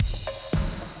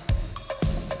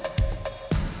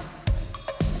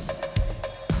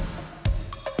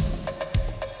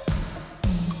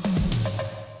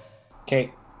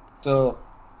Okay, so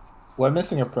we're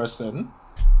missing a person,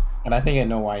 and I think I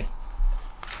know why.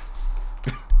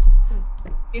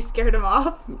 You scared him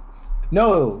off?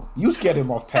 No, you scared him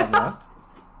off, Pamela.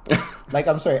 Like,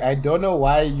 I'm sorry, I don't know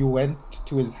why you went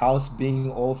to his house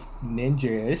being all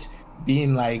ninja-ish,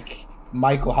 being like,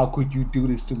 Michael, how could you do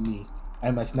this to me?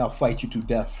 I must now fight you to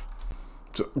death.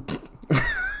 So,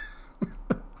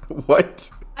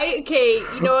 what? Okay,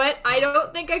 you know what? I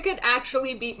don't think I could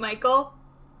actually beat Michael.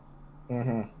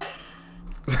 Mm-hmm.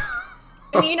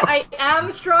 I mean, I am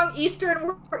a strong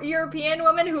Eastern European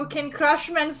woman who can crush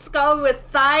men's skull with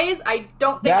thighs. I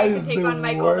don't think I could take on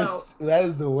Michael, though. That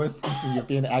is the worst Eastern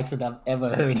European accent I've ever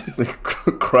heard.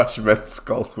 Crush men's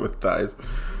skulls with thighs.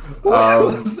 I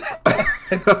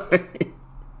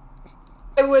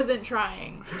wasn't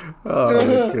trying. Oh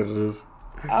my goodness.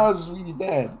 That was really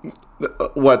bad.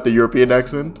 What, the European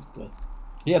accent?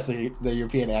 Yes, the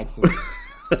European accent.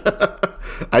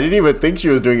 I didn't even think she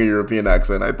was doing a European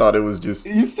accent. I thought it was just...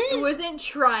 You see? I wasn't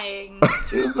trying.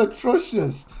 It was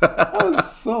atrocious. That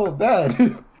was so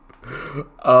bad.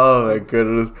 Oh my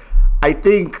goodness. I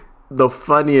think the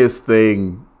funniest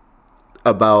thing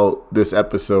about this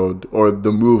episode, or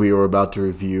the movie we're about to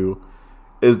review,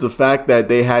 is the fact that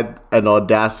they had the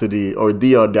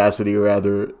audacity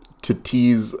rather, to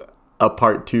tease a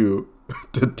part 2,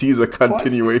 to tease a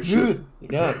continuation. Dude,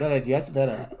 no, that's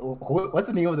better. What's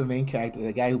the name of the main character?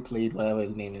 The guy who played whatever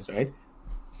his name is, right?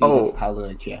 Whatever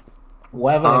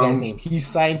that guy's name. He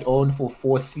signed on for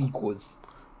 4 sequels.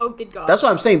 Oh, good God. That's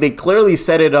what I'm saying. They clearly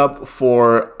set it up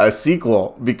for a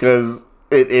sequel because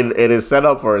it is set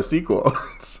up for a sequel.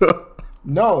 So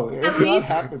no, it's not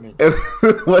happening.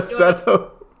 What's set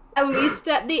up? At least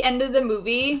at the end of the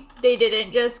movie, they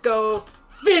didn't just go,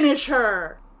 finish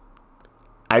her.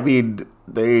 I mean,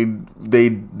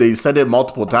 they said it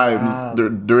multiple times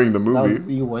during the movie.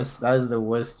 That is the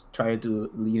worst trying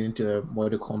to lead into a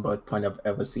Mortal Kombat point I've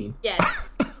ever seen.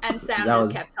 Yes, and Sam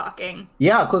just kept talking.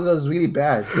 Yeah, because it was really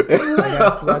bad.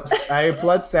 I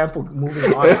applaud Sam for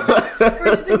moving on.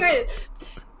 We're just doing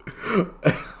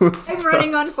I'm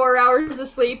running on 4 hours of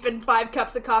sleep and 5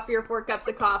 cups of coffee or 4 cups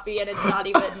of coffee, and it's not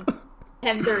even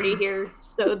 10:30 here.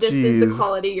 So this is the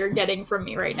quality you're getting from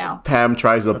me right now. Pam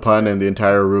tries a pun, and the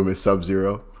entire room is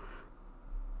Sub-Zero.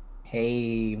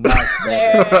 Hey, much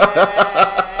better.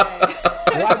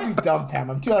 Why have you done, Pam?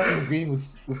 I'm too agreeing with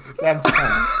Sam's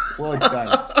puns. Well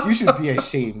done. You should be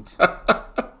ashamed.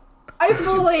 I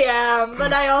fully am,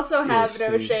 but I also have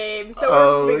no shame.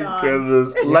 So we're moving on.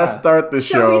 Goodness. Let's start the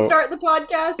show. Shall we start the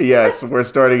podcast? Yes, we're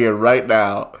starting it right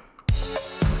now.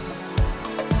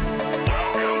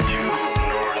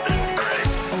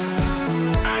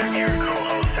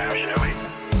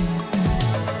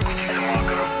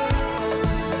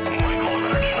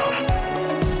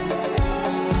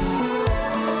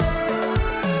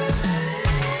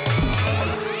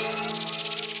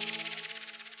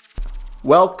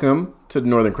 Welcome to the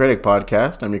Northern Critic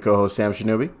Podcast. I'm your co-host, Sam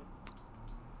Shinobi.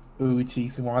 Uchi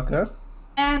Sumaka.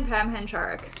 And Pam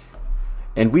Hencharik.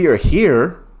 And we are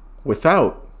here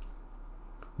without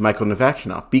Michael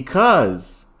Novakshinoff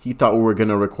because he thought we were going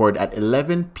to record at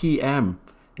 11 p.m.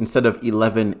 instead of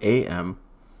 11 a.m.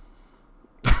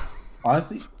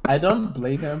 Honestly, I don't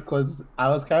blame him because I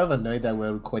was kind of annoyed that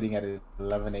we're recording at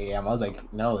 11 a.m. I was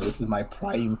like, no, this is my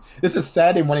prime. This is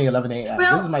Saturday morning, 11 a.m.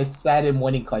 Well, this is my Saturday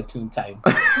morning cartoon time.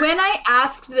 When I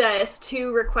asked this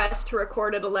to request to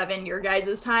record at 11 your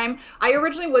guys' time, I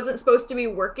originally wasn't supposed to be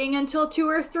working until 2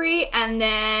 or 3. And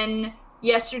then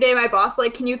yesterday my boss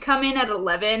can you come in at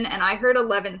 11? And I heard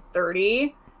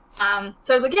 11:30.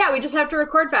 So I was like, yeah, we just have to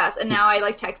record fast. And now I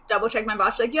double check my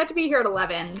boss. She's like, you have to be here at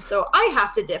 11. So I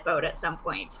have to dip out at some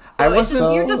point.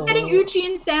 So you're just getting Uchi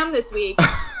and Sam this week.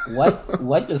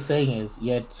 What you're saying is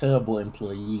you're a terrible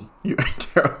employee. You're a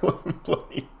terrible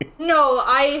employee. No,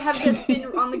 I have just been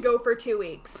on the go for 2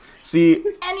 weeks. See,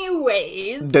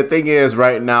 anyways, the thing is,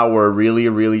 right now we're really,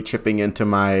 really chipping into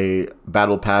my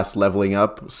battle pass leveling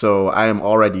up. So I am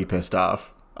already pissed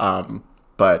off.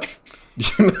 But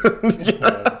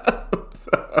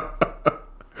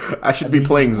I should be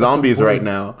playing zombies right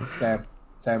now.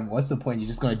 Sam, what's the point? You're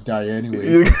just gonna die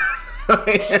anyway.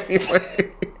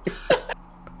 Anyway.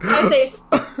 I say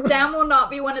Sam will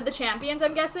not be one of the champions,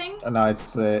 I'm guessing. Oh, no,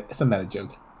 it's a meta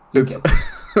joke.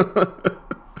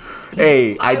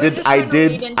 Hey, I did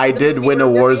win a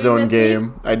Warzone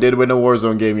game. I did win a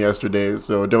Warzone game yesterday,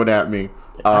 so don't at me.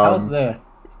 I was there.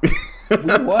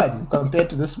 We won compared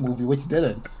to this movie, which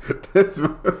didn't.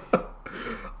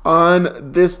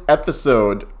 On this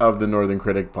episode of the Northern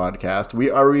Critic Podcast, we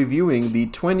are reviewing the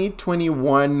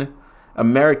 2021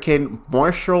 American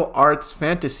martial arts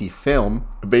fantasy film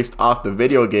based off the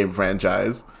video game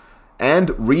franchise, and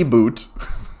reboot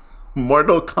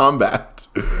Mortal Kombat.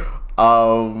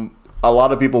 A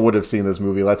lot of people would have seen this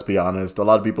movie, let's be honest. A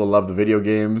lot of people love the video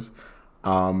games.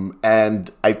 And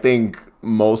I think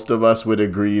most of us would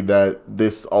agree that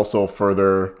this also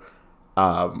further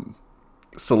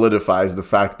solidifies the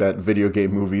fact that video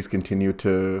game movies continue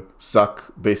to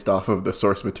suck based off of the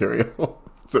source material.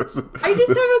 I just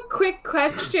have a quick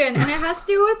question, and it has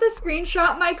to do with the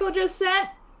screenshot Michael just sent.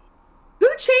 Who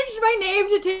changed my name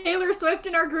to Taylor Swift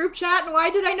in our group chat, and why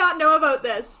did I not know about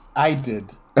this? I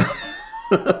did.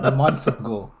 Months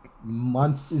ago.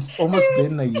 It's almost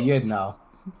been a year now.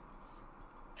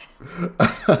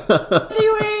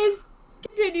 Anyways,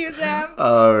 continue, Sam.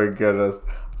 Oh my goodness.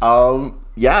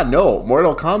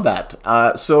 Mortal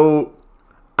Kombat. So,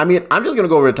 I mean, I'm just gonna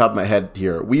go over the top of my head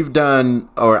here. We've had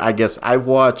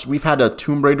a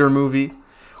Tomb Raider movie.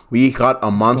 We got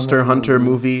a Monster Hunter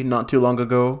movie not too long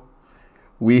ago.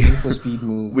 Need for Speed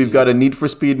movie. We've got a Need for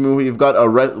Speed movie. We've got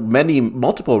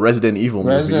multiple Resident Evil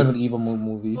movies. Resident Evil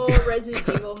movies. Oh, Resident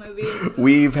Evil movies.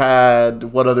 We've had,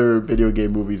 what other video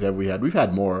game movies have we had? We've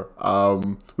had more.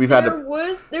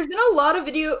 There's been a lot of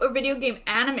video game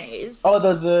animes. Oh,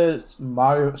 there's the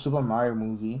Super Mario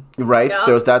movie. Right, Yeah,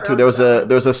 there was that too. There was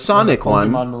a Sonic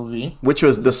Pokemon one, movie. which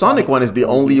was the Sonic one is the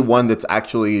only one that's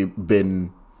actually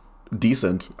been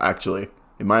decent, actually,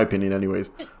 in my opinion,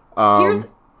 anyways. Here's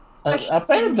I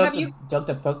find have you-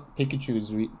 Dr. Pikachu's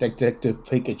Detective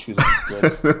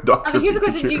Pikachu's good. Dr. here's a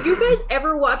question: Pikachu. do you guys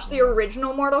ever watch the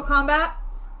original Mortal Kombat?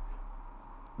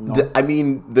 No. I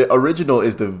mean, the original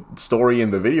is the story in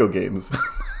the video games.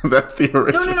 That's the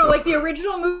original. No, like the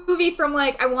original movie from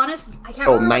I can't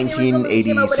remember. when the original movie 1980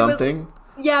 came out, but it was- something.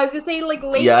 Yeah, I was gonna say late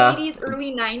Yeah. 80s,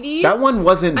 early 90s. That one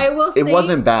wasn't. I will It say-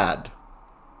 wasn't bad.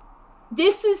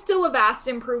 This is still a vast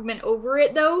improvement over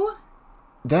it, though.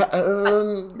 That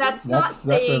That's not That's a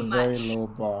saying very much. low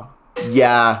bar.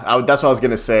 yeah, that's what I was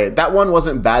gonna say. That one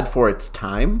wasn't bad for its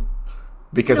time,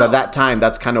 because No. at that time,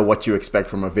 that's kind of what you expect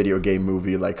from a video game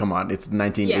movie. Like, come on, it's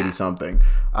 1980 Yeah. something.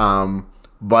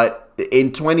 But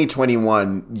in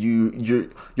 2021,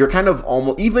 you're kind of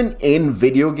almost, even in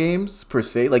video games per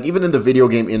se, like even in the video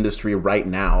game industry right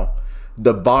now,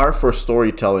 the bar for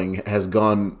storytelling has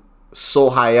gone so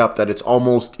high up that it's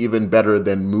almost even better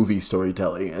than movie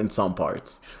storytelling in some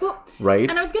parts. Well, right?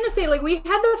 and I was gonna say, we had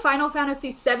the Final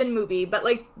Fantasy VII movie, but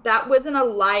that wasn't a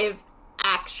live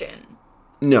action,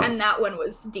 No. and that one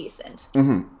was decent.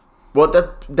 Well,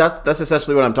 that's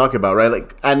essentially what I'm talking about,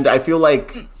 right? And I feel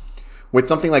like with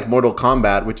something like Mortal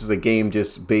Kombat, which is a game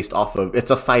just based off of,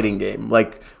 it's a fighting game.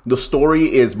 Like, the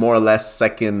story is more or less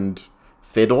second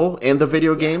fiddle in the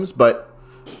video games, but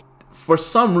for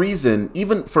some reason,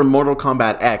 even for Mortal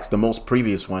Kombat X, the most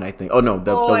previous one, I think. Oh no,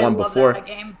 the I one love before. that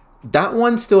game. That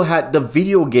one still had the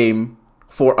video game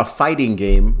for a fighting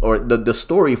game, or the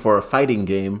story for a fighting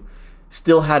game,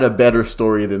 still had a better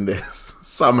story than this.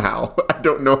 Somehow. I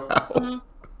don't know how.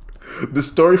 The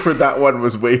story for that one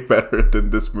was way better than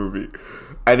this movie.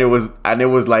 And it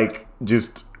was like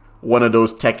just one of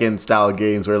those Tekken style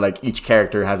games where each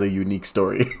character has a unique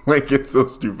story. It's so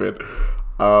stupid.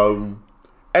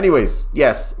 Anyways,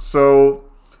 yes. So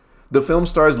the film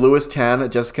stars Louis Tan,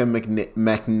 Jessica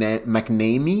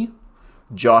McNamee,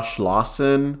 Josh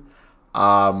Lawson,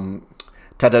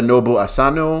 Tadanobu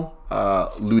Asano,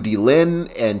 Ludi Lin,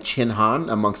 and Chin Han,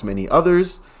 amongst many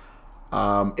others.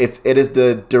 It is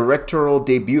the directorial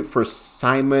debut for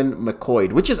Simon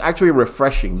McQuoid, which is actually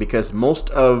refreshing because most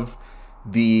of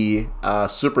the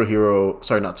most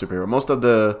of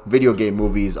the video game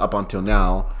movies up until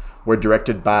now were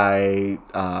directed by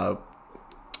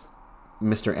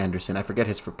Mr. Anderson. I forget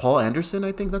Paul Anderson,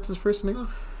 I think that's his first name.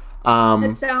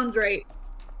 That sounds right.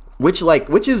 Which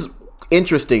is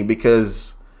interesting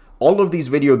because all of these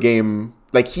video game,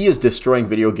 he is destroying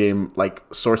video game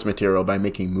source material by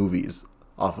making movies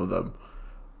off of them.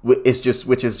 Which is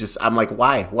just I'm like,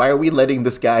 why are we letting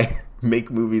this guy make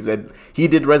movies? And he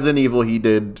did Resident Evil, he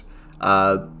did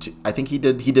I think he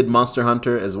did Monster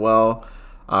Hunter as well.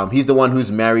 He's the one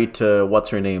who's married to what's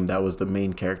her name, that was the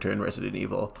main character in Resident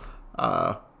Evil.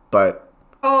 But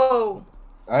Oh,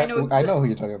 I know who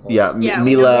you're talking about. yeah, Yeah,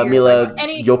 Mila we know who you're talking about.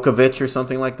 Any- Jokovic or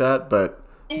something like that. But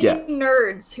any yeah.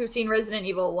 nerds who've seen Resident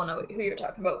Evil will know who you're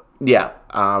talking about. Yeah.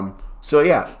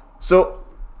 So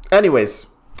anyways,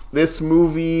 this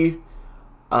movie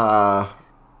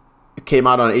came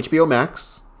out on HBO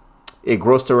Max. It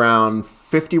grossed around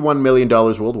 $51 million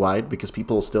worldwide because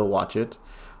people still watch it.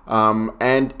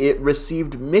 And it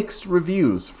received mixed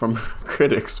reviews from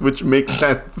critics, which makes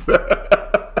sense.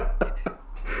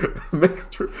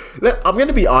 I'm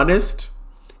gonna be honest.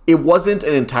 It wasn't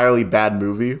an entirely bad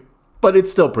movie, but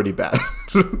it's still pretty bad.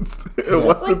 It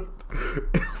wasn't.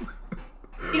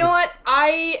 You know what?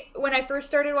 When I first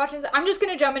started watching this, I'm just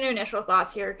gonna jump into initial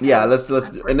thoughts here. Yeah, let's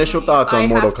initial thoughts on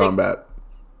Mortal Kombat.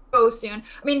 Go soon.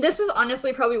 I mean, this is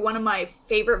honestly probably one of my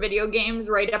favorite video games,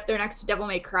 right up there next to Devil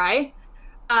May Cry.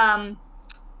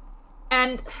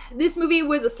 And this movie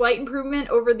was a slight improvement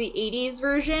over the 80s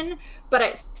version, but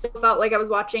I still felt like I was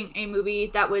watching a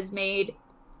movie that was made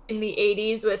in the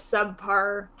 80s with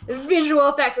subpar visual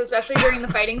effects, especially during the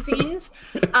fighting scenes.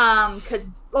 Because,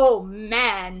 oh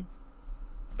man,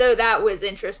 though that was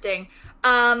interesting.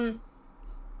 I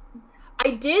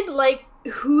did like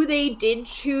who they did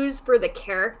choose for the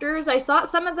characters. I thought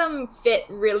some of them fit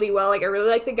really well. Like, I really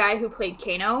like the guy who played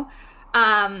Kano.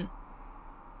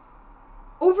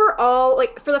 Overall,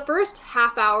 like, for the first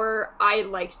half hour, I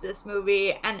liked this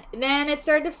movie, and then it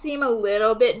started to seem a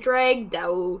little bit dragged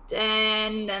out,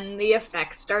 and then the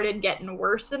effects started getting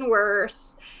worse and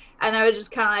worse, and I was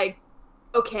just kind of like,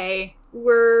 okay,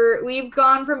 we've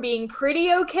gone from being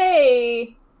pretty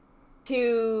okay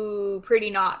to pretty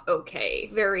not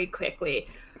okay very quickly.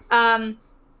 And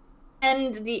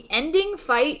the ending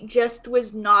fight just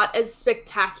was not as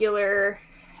spectacular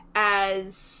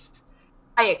as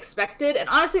I expected. And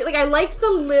honestly, like, I liked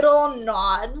the little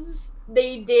nods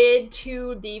they did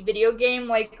to the video game,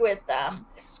 like with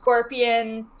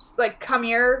Scorpion, like, come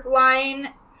here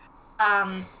line.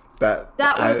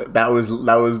 That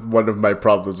was one of my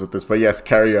problems with this. But yes,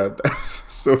 carry on.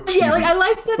 So cheesy. Yeah, like, I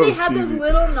liked that so they had cheesy. those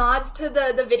little nods to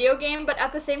the video game, but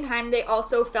at the same time, they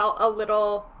also felt a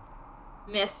little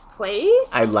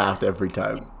misplaced. I laughed every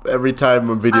time. Every time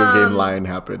a video game line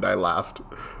happened, I laughed.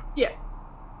 Yeah.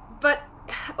 But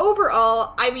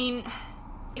overall, I mean,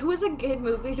 it was a good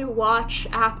movie to watch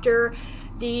after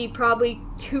the probably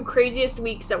 2 craziest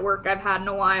weeks at work I've had in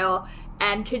a while,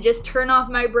 and to just turn off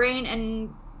my brain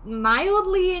and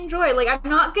mildly enjoy. Like, I'm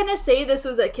not gonna say this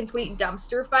was a complete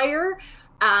dumpster fire,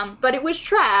 but it was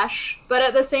trash, but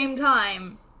at the same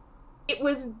time, it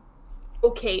was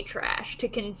okay trash to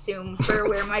consume for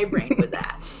where my brain was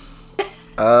at.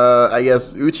 I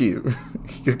guess, Uchi,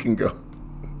 you can go.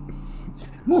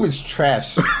 Movie's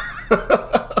trash.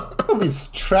 Movie's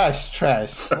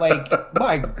trash. Like,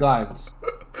 my God.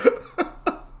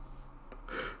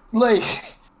 Like,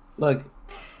 look,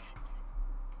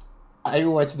 I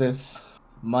watched this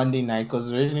Monday night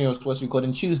because originally it was supposed to record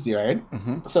on Tuesday, right?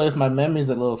 Mm-hmm. So if my memory is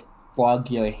a little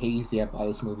foggy or hazy about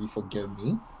this movie, forgive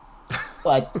me.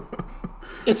 But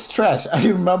it's trash. I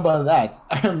remember that.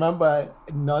 I remember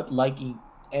not liking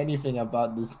anything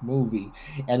about this movie,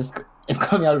 and it's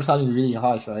coming out sounding really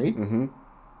harsh, right? Mm-hmm.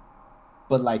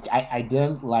 But like, I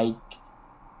didn't like.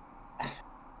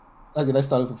 Okay, let's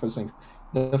start with the first things.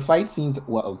 The fight scenes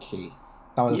were okay.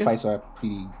 Some of the fights were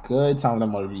pretty good. Some of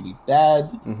them were really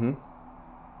bad. Mm-hmm.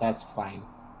 That's fine,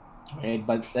 right?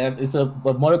 But it's a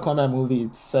Mortal Kombat movie.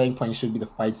 Its selling point should be the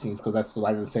fight scenes because that's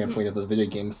why the selling point of the video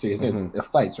game series is the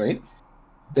fights, right?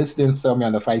 This didn't sell me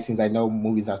on the fight scenes. I know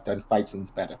movies have done fight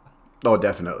scenes better. Oh,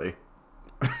 definitely.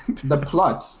 The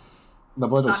plot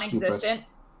was Non-existent.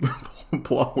 The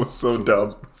plot was so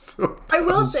dumb. I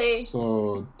will say,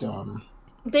 so dumb.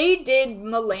 they did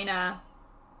Milena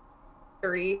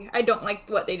dirty. I don't like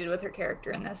what they did with her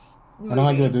character in this movie. I don't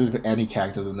like what they did with any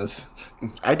characters in this.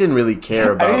 I didn't really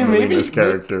care about Melena's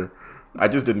character. I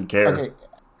just didn't care. Okay.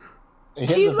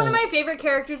 She's one of my favorite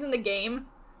characters in the game.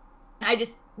 I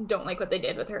just don't like what they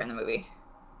did with her in the movie.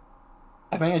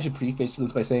 I think I should preface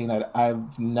this by saying that I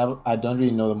don't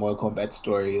really know the Mortal Kombat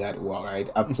story that well, right?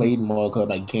 I've played Mortal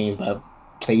Kombat games, but I've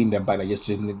played them by like just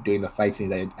doing the fight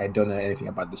scenes. I don't know anything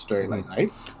about the storyline,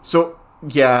 right? So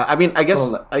yeah, I mean, I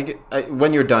guess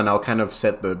when you're done, I'll kind of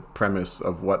set the premise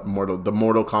of what the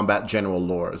Mortal Kombat general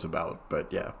lore is about.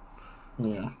 But yeah,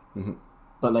 mm-hmm.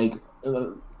 But like,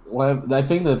 I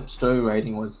think the story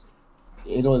writing was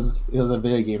a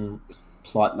video game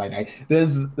plot line. Right?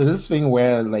 There's this thing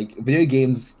where like video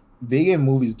game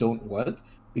movies don't work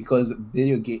because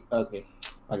okay,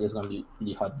 I guess it's gonna be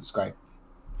really hard to describe.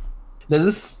 There's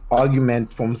this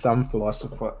argument from some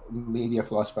philosopher, maybe a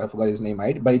philosopher, I forgot his name,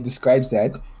 right? But it describes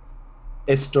that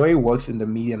a story works in the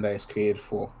medium that it's created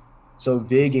for. So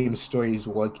video game stories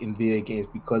work in video games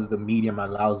because the medium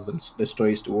allows the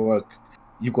stories to work.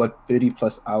 You got 30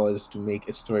 plus hours to make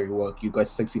a story work. You got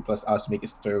 60 plus hours to make a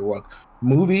story work.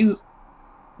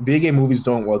 Video game movies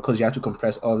don't work because you have to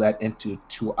compress all that into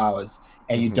 2 hours,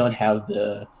 and you don't have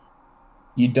the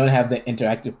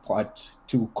interactive part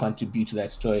to contribute to that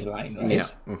storyline, right? Yeah.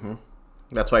 Mm-hmm.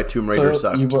 That's why Tomb Raider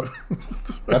sucked.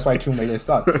 That's why Tomb Raider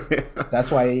sucks. Yeah.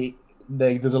 That's why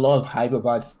there's a lot of hype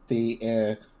about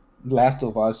the Last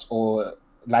of Us or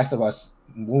Last of Us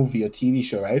movie or TV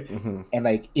show, right? Mm-hmm. And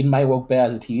like it might work better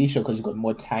as a TV show because you got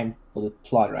more time for the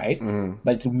plot, right? Mm-hmm.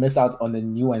 But you miss out on the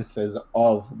nuances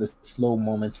of the slow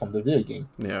moments from the video game.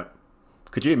 Yeah.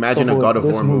 Could you imagine So a for God of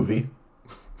this War movie?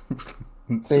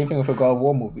 Same thing with a God of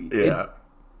War movie. Yeah.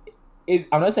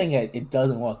 I'm not saying that it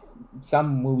doesn't work.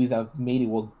 Some movies have made it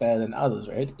work better than others,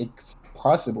 right? It's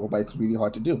possible, but it's really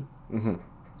hard to do. Mm-hmm.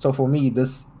 So for me,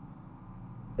 this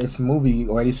movie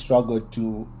already struggled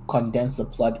to condense the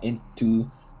plot into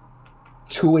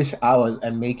 2-ish hours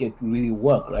and make it really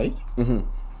work, right? Mm-hmm.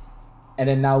 And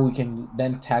then now we can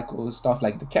then tackle stuff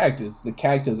like the characters. The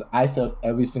characters, I felt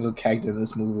every single character in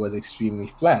this movie was extremely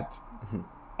flat. Mm-hmm.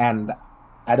 And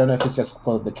I don't know if it's just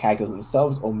because of the characters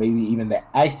themselves or maybe even the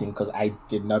acting, because I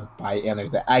did not buy any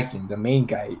of the acting. The main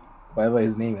guy, whatever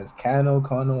his name is, Kano?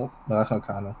 No, that's not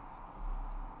Kano.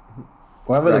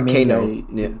 Whatever the main Kano. guy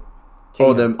Yeah. is.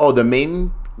 The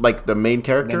main, like the main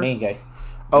character? The main guy.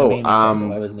 Oh,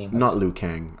 his name was. not Liu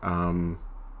Kang.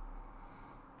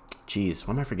 Jeez,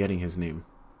 why am I forgetting his name?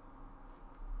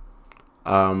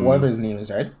 Whatever his name is,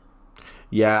 right?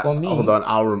 Yeah, For me- hold on.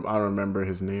 I'll remember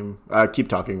his name. Keep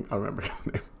talking. I'll remember his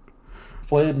name.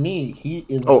 For me, he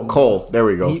is. Oh, the Cole. most- There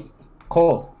we go.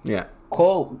 Cole. Yeah.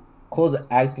 Cole's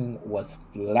acting was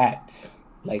flat,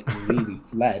 like really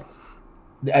flat.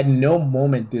 At no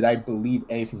moment did I believe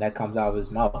anything that comes out of his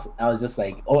mouth. I was just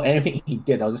like, oh, anything he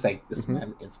did, I was just like, this Mhm.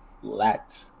 man is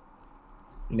flat.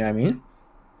 You know what I mean?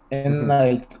 And Mhm.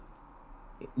 like,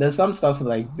 there's some stuff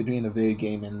like between the video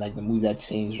game and like the movie that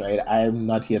changed, right? I'm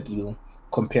not here to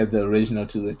compare the original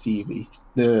to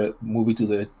the movie to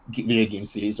the video game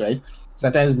series, right?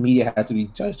 Sometimes media has to be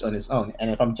judged on its own, and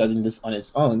if I'm judging this on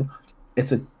its own,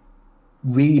 it's a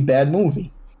really bad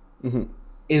movie. Mm-hmm.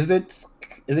 Is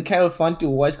it kind of fun to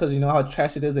watch because you know how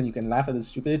trash it is and you can laugh at the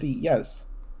stupidity? Yes,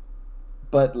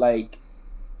 but like,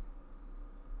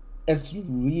 it's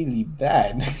really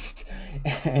bad,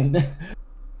 and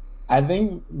I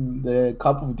think the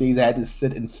couple of days I had to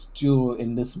sit and stew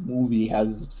in this movie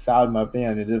has soured my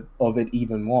opinion of it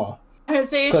even more. I would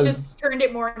say it's 'Cause- just turned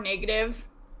it more negative.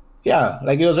 Yeah,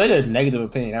 like it was already a negative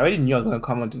opinion. I already knew I was gonna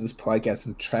come onto this podcast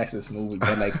and trash this movie,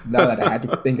 but like now that I had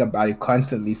to think about it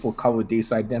constantly for a couple of days,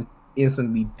 so I then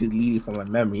instantly delete it from my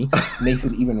memory, makes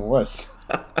it even worse.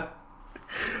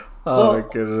 Oh So- my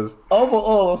goodness.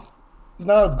 Overall, it's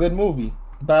not a good movie,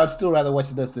 but I'd still rather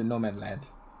watch this than No Man's Land.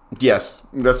 Yes,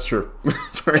 that's true.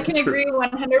 That's very I can true. agree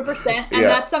 100%. And Yeah.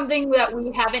 that's something that we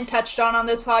haven't touched on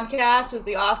this podcast was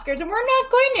the Oscars, and we're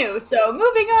not going to. So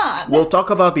moving on. We'll talk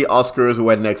about the Oscars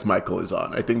when next Michael is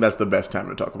on. I think that's the best time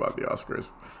to talk about the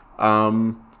Oscars.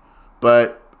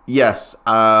 But yes.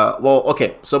 Well,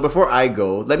 okay. So before I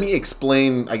go, let me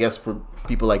explain, I guess, for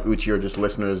people like Uchi or just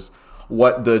listeners,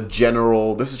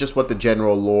 this is just what the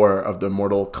general lore of the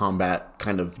Mortal Kombat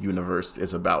kind of universe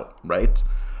is about, right?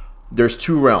 There's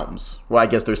two realms. Well, I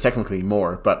guess there's technically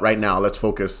more, but right now let's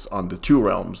focus on the two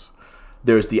realms.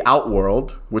 There's the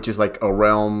Outworld, which is like a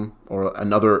realm or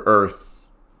another Earth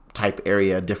type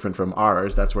area different from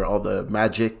ours. That's where all the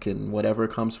magic and whatever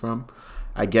comes from,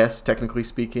 I guess, technically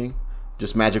speaking.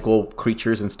 Just magical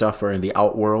creatures and stuff are in the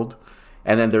Outworld.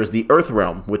 And then there's the Earth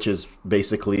realm, which is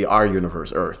basically our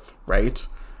universe, Earth, right?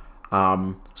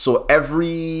 So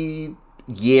every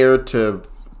year to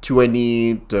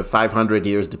 20 to 500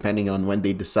 years, depending on when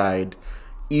they decide,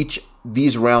 each of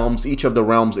the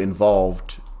realms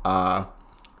involved has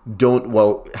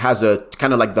a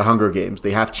kind of like the Hunger Games.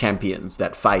 They have champions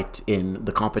that fight in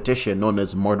the competition known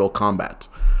as Mortal Kombat.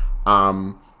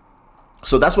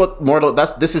 So that's what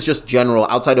this is just general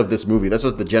outside of this movie. That's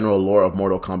what the general lore of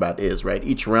Mortal Kombat is, right?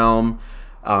 Each realm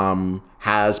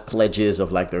has pledges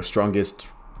of like their strongest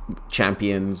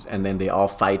champions, and then they all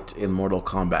fight in Mortal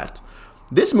Kombat.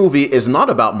 This movie is not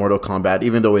about Mortal Kombat,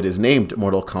 even though it is named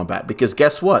Mortal Kombat, because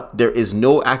guess what? There is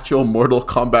no actual Mortal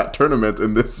Kombat tournament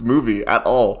in this movie at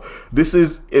all. This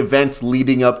is events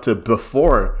leading up to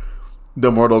before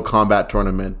the Mortal Kombat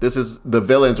tournament. The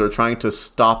villains are trying to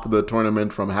stop the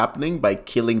tournament from happening by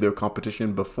killing their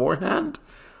competition beforehand,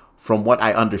 from what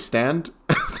I understand,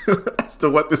 as to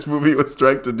what this movie was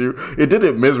trying to do. It did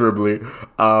it miserably.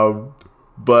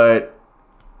 But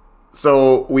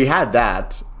so we had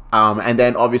that. And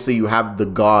then obviously you have the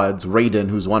gods, Raiden,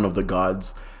 who's one of the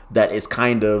gods, that is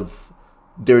kind of,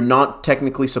 they're not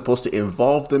technically supposed to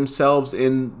involve themselves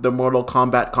in the Mortal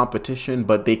Kombat competition,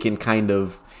 but they can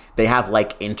they have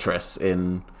like interests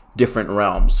in different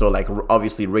realms. So like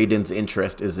obviously Raiden's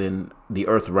interest is in the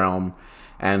Earth realm,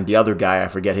 and the other guy, I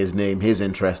forget his name, his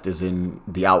interest is in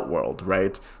the Outworld,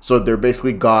 right? So they're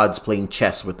basically gods playing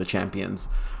chess with the champions.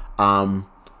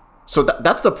 So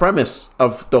that's the premise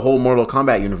of the whole Mortal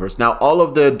Kombat universe. Now, all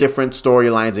of the different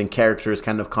storylines and characters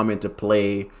kind of come into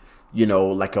play,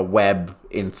 like a web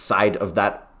inside of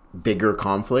that bigger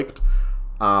conflict,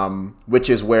 which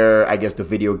is where I guess the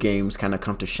video games kind of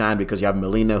come to shine, because you have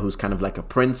Melina, who's kind of like a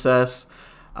princess,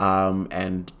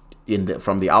 and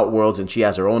from the Outworlds, and she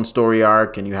has her own story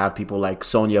arc, and you have people like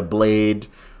Sonya Blade,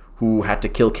 who had to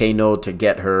kill Kano to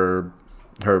get her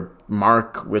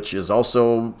mark, which is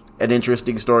also an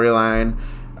interesting storyline.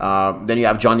 Then you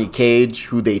have Johnny Cage,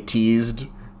 who they teased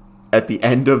at the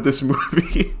end of this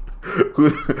movie,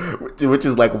 which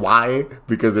is like, why?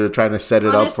 Because they're trying to set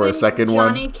it up for a second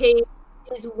one. Johnny Cage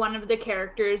is one of the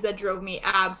characters that drove me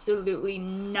absolutely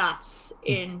nuts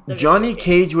in the Johnny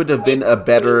Cage would have been a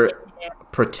better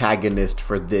protagonist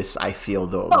for this, I feel,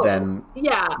 though,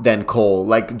 than Cole.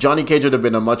 Like, Johnny Cage would have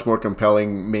been a much more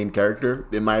compelling main character,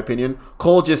 in my opinion.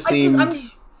 Cole just seemed...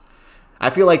 I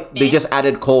feel like they just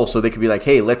added Cole so they could be like,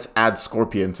 hey, let's add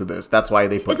Scorpion to this. That's why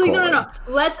they put Cole. No.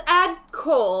 Let's add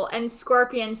Cole and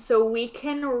Scorpion so we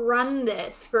can run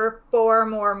this for 4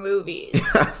 more movies.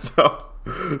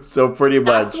 So pretty much.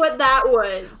 That's what that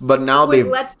was. But now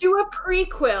let's do a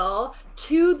prequel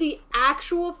to the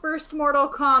actual first Mortal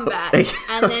Kombat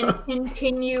and then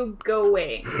continue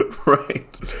going.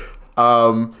 Right.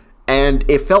 And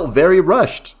it felt very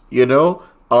rushed,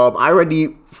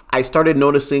 I started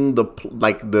noticing the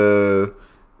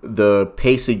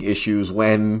pacing issues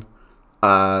when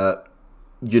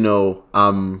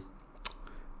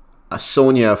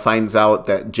Sonya finds out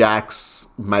that Jax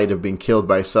might have been killed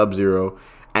by Sub-Zero,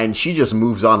 and she just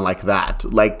moves on like that.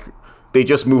 Like, they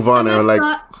just move on and are like,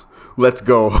 let's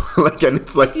go. And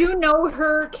it's like, if you know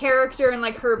her character and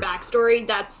like her backstory,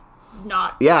 that's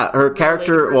not her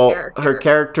character. Her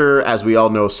character, as we all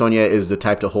know, Sonya is the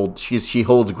type to hold. She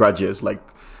holds grudges. Like,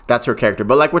 that's her character.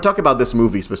 But like, we're talking about this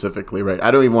movie specifically, right? I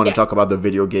don't even want to talk about the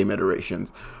video game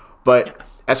iterations. But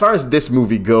as far as this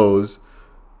movie goes,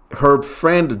 her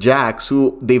friend Jax,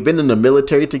 who they've been in the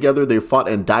military together, they fought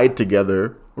and died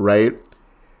together, right?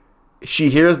 She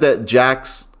hears that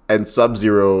Jax and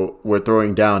Sub-Zero were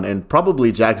throwing down, and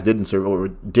probably Jax didn't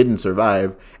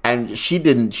survive, and she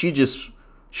didn't. She just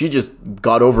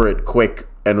got over it quick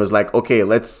and was like, okay,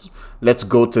 let's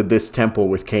go to this temple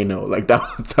with Kano. Like,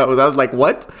 that was like,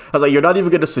 what? I was like, you're not even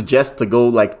going to suggest to go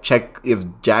like check if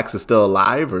Jax is still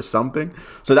alive or something?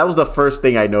 So that was the first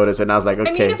thing I noticed, and I was like, okay.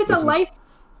 I mean,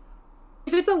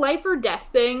 if it's a life or death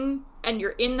thing and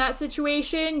you're in that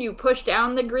situation, you push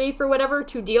down the grief or whatever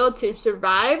to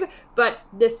survive, but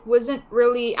this wasn't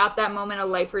really at that moment a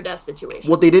life or death situation.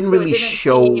 Well, they didn't really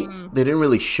show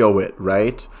it,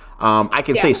 right? I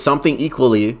can say something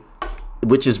equally,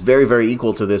 which is very, very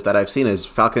equal to this that I've seen, is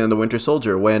Falcon and the Winter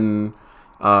Soldier, when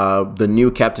the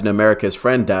new Captain America's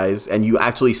friend dies, and you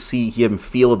actually see him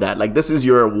feel that. Like, this is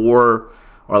your war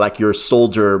or like your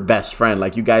soldier best friend.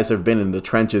 Like, you guys have been in the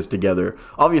trenches together.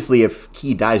 Obviously, if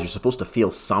he dies, you're supposed to feel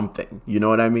something. You know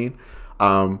what I mean?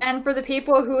 And for the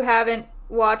people who haven't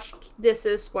watched, this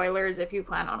is spoilers if you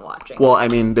plan on watching. Well, I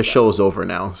mean, the show's over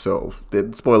now, so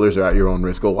the spoilers are at your own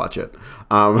risk. Go watch it.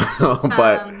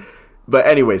 But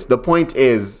anyways, the point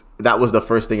is, that was the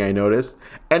first thing I noticed.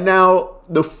 And now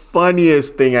the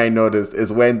funniest thing I noticed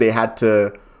is when they had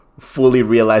to fully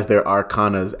realize their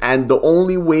arcanas. And the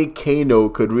only way Kano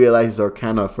could realize his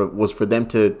arcana was for them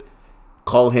to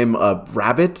call him a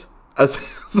rabbit. I was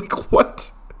like,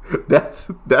 what? That's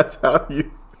how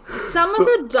you... Some of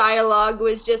the dialogue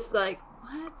was just like,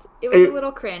 what? It was a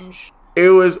little cringe. It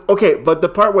was okay, but the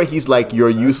part where he's like, "You're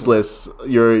useless.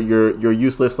 You're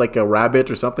useless like a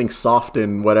rabbit," or something soft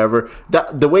and whatever.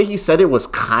 The way he said it was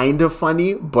kind of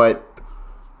funny, but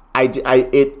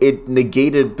it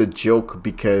negated the joke,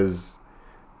 because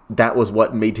that was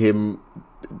what made him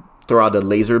throw out a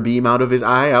laser beam out of his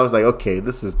eye. I was like, okay,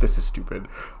 this is stupid.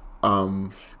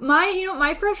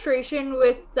 My frustration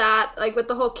with that, like with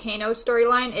the whole Kano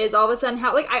storyline, is all of a sudden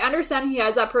how, like, I understand he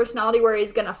has that personality where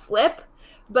he's gonna flip.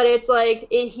 But it's like,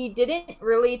 he didn't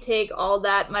really take all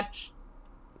that much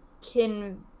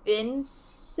convincing.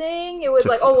 It was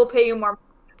like, we'll pay you more.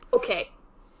 Okay.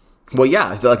 Well,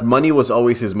 yeah, like, money was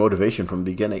always his motivation from the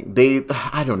beginning.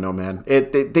 I don't know, man.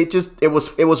 It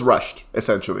was rushed,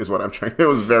 essentially, is what I'm trying. It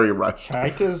was very rushed.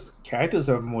 Characters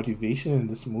have motivation in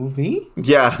this movie.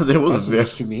 Yeah, it was very,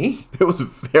 to me. It was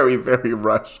very, very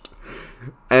rushed.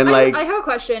 And I have a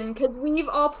question, because we've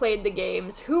all played the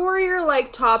games. Who are your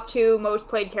like top 2 most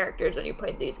played characters when you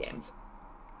played these games?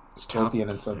 Scorpion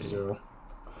and Sub-Zero.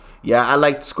 Yeah, I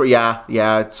liked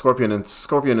Scorpion and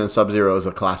Sub-Zero is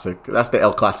a classic. That's the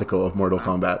El Clasico of Mortal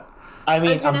Kombat. I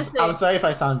mean, was gonna say- I'm sorry if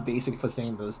I sound basic for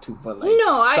saying those two, but like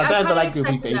No, I sometimes I kinda like to be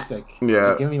expected that. basic. Yeah.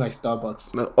 Like, give me my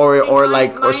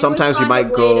Starbucks. Or sometimes you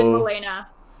might go. Elena.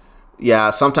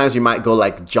 Yeah, sometimes you might go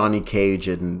like Johnny Cage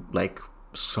and like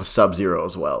Sub-Zero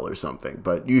as well or something.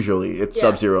 But usually it's Yeah.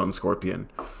 Sub-Zero and Scorpion,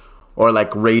 or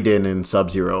like Raiden and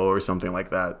Sub-Zero or something like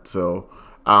that. So,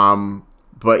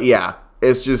 but yeah,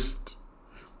 it's just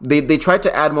they tried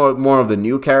to add more of the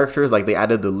new characters. Like they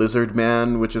added the Lizard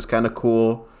Man, which is kind of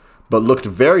cool, but looked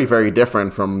very very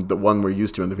different from the one we're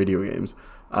used to in the video games.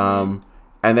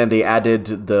 And then they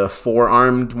added the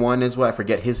four-armed one as well. I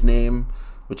forget his name,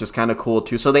 which is kind of cool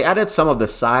too. So they added some of the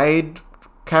side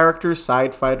characters,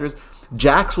 side fighters.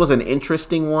 Jax was an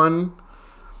interesting one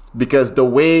because the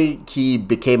way he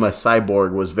became a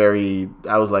cyborg was very.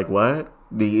 I was like, what?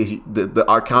 The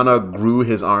Arcana grew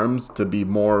his arms to be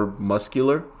more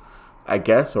muscular, I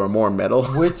guess, or more metal.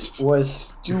 Which was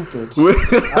stupid.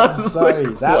 I I'm was sorry,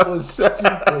 like, that what? was stupid.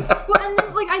 Well, and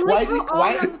then, like I like how all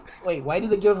of them. Why did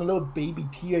they give him little baby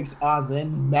T-Rex arms and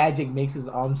then magic makes his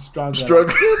arms stronger?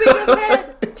 Struggle. Two big of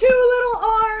head, two little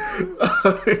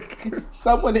arms.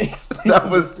 Someone explain That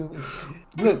was- this to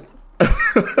me. Look,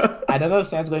 I don't know if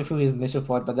Sam's going through his initial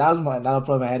thought, but that was another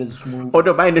problem I had is movie. Oh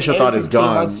no, my initial thought is Everything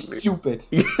came out gone. Stupid.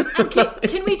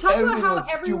 And can we talk about Everything how was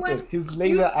everyone? stupid. His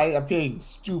laser eye appearing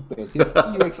stupid. His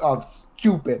T-Rex arms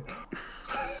stupid.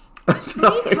 Can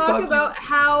we talk about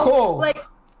how Cool. like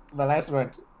My last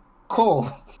word. Cole,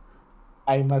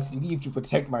 I must leave to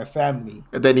protect my family.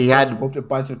 And then he had Hoped a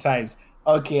bunch of times.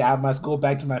 Okay, I must go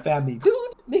back to my family. Dude,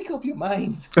 make up your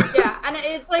minds. yeah, and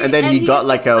it's like and then he got just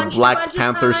like gets a punched Black bunch of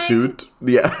Panther times. suit.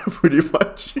 Yeah, pretty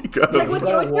much. He got Like, a what's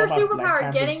Better your warm up Black superpower?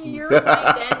 Panther Getting suit. your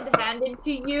right end handed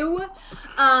to you.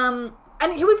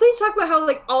 And can we please talk about how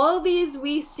like all of these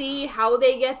we see how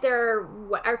they get their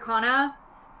Arcana,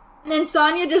 and then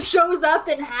Sonya just shows up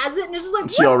and has it, and it's just like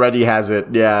She what? already has it.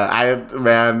 Yeah,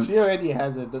 man. She already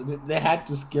has it. They had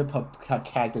to skip her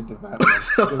character development.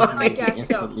 Just make guess it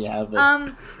instantly have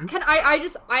it. Can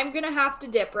I'm gonna have to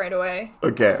dip right away.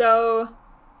 Okay. So,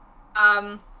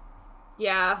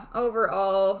 yeah,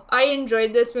 overall, I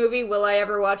enjoyed this movie. Will I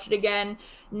ever watch it again?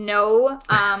 No.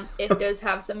 It does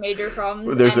have some major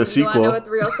problems. There's a and you wanna sequel. know what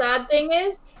the real sad thing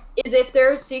is? Is if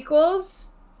there are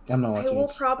sequels, I'm not I watching will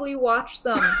it. probably watch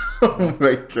them. Oh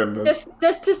my goodness.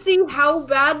 just to see how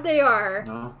bad they are.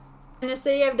 No. And to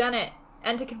say I've done it.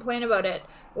 And to complain about it.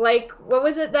 Like, what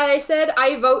was it that I said?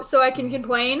 I vote so I can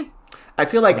complain. I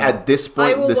feel like at this I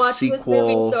point will the watch this movie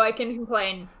sequel so I can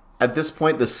complain. at this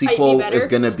point the sequel better. is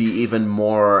going to be even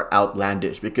more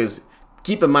outlandish because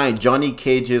keep in mind Johnny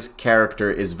Cage's character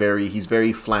is he's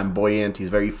very flamboyant, he's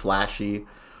very flashy.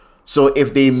 So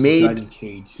if they made Johnny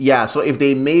Cage. Yeah, so if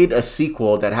they made a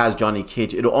sequel that has Johnny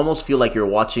Cage, it'll almost feel like you're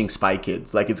watching Spy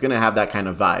Kids. Like, it's going to have that kind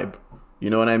of vibe. You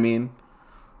know what I mean?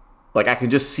 Like, I can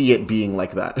just see it being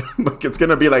like that. Like, it's going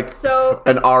to be like So,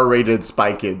 an R-rated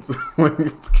Spy Kids.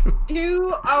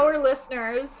 to our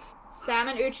listeners, Sam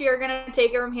and Uchi are going to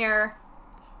take it from here.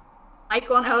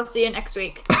 Michael and I will see you next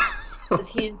week.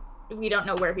 Because we don't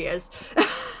know where he is.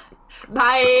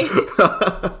 Bye.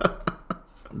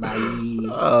 Bye.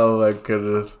 Oh, my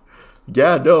goodness.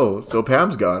 Yeah, no. So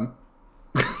Pam's gone.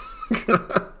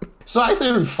 So I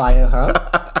say we fire her.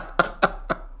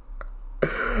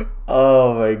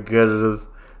 Oh, my goodness.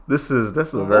 This is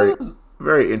a very,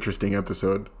 very interesting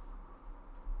episode.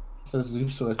 Says you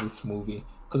show us this movie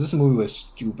because this movie was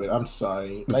stupid. I'm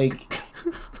sorry. Like,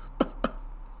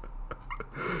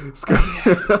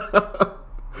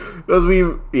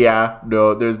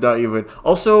 There's not even.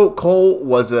 Also, Cole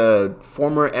was a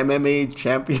former MMA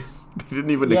champion. They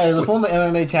didn't even yeah, he's a explain. former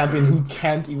MMA champion who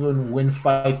can't even win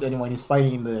fights anymore. He's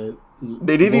fighting in the.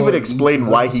 They didn't even lower explain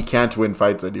leagues. why he can't win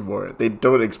fights anymore. They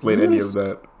don't explain any of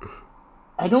that.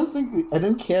 I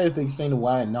don't care if they explain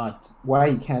why or not.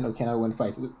 Why he can or cannot win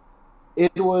fights.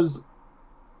 It was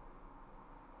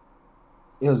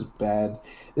bad.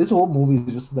 This whole movie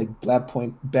is just like bad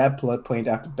plot point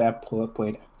after bad plot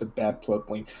point after bad plot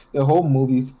point. The whole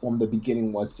movie from the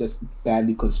beginning was just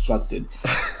badly constructed.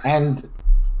 And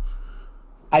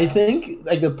I think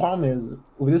like the problem is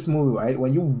with this movie, right?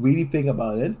 When you really think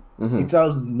about it,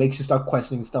 it makes you start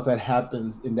questioning stuff that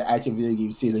happens in the actual video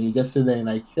game season. You just sit there and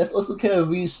like, that's also kind of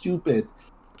really stupid.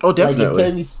 Oh, Like, you're definitely.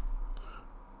 telling me,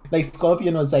 like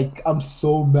Scorpion was like, I'm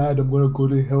so mad, I'm gonna go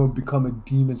to hell and become a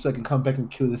demon so I can come back and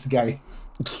kill this guy.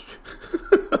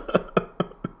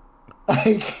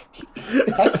 Like,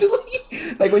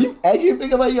 actually, like when you actually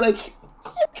think about it, you're like,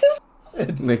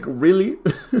 Like, really?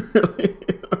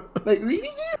 like really?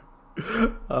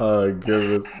 Oh,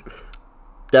 goodness.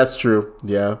 That's true.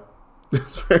 Yeah.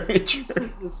 That's very true.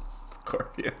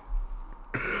 Scorpion.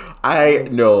 I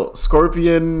no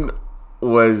Scorpion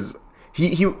was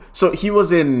he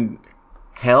was in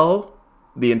hell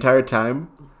the entire time.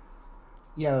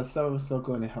 Yeah, some was still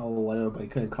going to hell or whatever, but he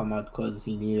couldn't come out because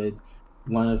he needed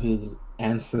one of his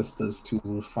ancestors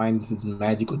to find his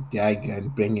magical dagger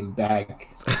and bring him back.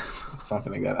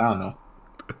 Something like that. I don't know.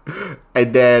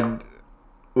 And then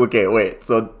okay, wait.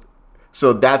 So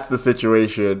that's the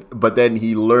situation, but then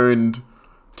he learned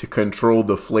to control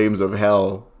the flames of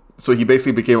hell. So he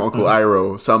basically became Uncle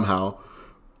Iroh somehow.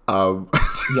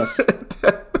 Yes.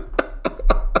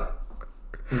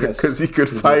 Yes. Because he could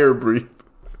fire breathe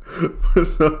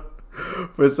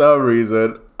for some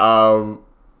reason.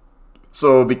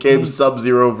 So it became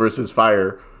Sub-Zero versus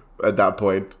Fire at that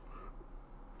point.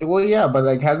 Well, yeah, but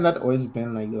like, hasn't that always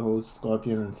been like the whole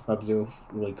Scorpion and Sub-Zero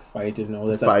like fight and all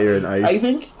that? Fire and ice. I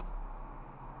think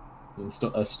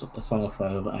a song of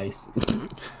fire and ice.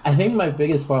 I think my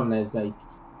biggest problem is like,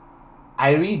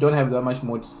 I really don't have that much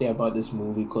more to say about this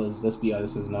movie because let's be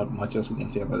honest, there's not much else we can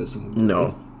say about this movie. No.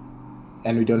 Right?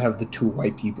 And we don't have the two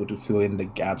white people to fill in the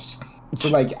gaps.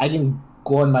 So like, I can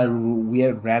go on my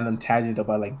weird random tangent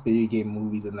about like video game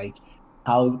movies and like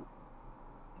how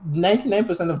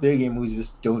 99% of video game movies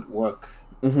just don't work.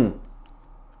 Mm-hmm.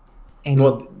 And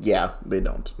Well, yeah, they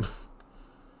don't.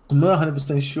 I'm not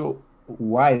 100% sure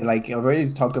why. Like, I already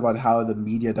talked about how the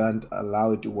media don't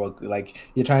allow it to work. Like,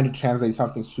 you're trying to translate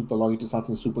something super long into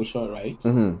something super short, right?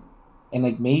 Mm-hmm. And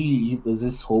like, maybe there's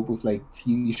this hope with like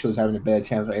TV shows having a better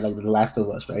chance, right? Like The Last of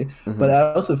Us, right? Mhm. But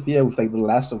I also fear with like The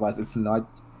Last of Us, it's not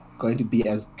going to be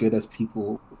as good as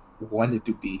people want it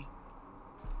to be.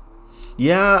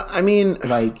 Yeah, I mean,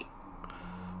 Like,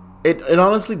 it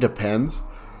honestly depends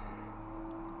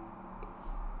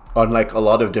on like a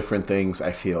lot of different things.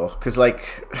 I feel because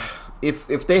like if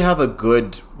they have a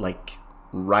good like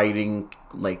writing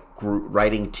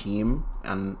writing team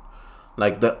and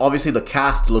like obviously the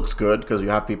cast looks good because you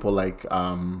have people like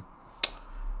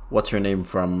what's her name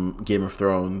from Game of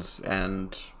Thrones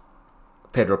and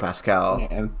Pedro Pascal.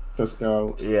 and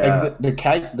Pascal, Yeah. like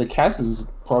the cast is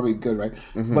probably good, right?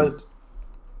 Mhm. But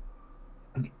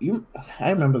I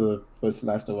remember the first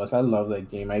Last of Us. I love that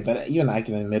game, right? But even I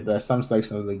can admit there are some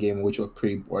sections of the game which were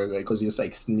pretty boring, right? Because you're just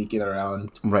like sneaking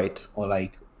around Right. or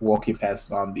like walking past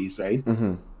zombies, right?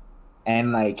 Mm-hmm.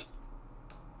 And like,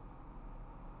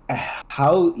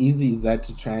 how easy is that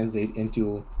to translate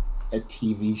into a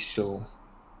TV show?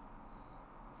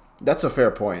 That's a fair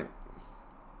point.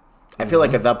 I feel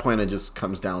like at that point it just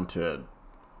comes down to,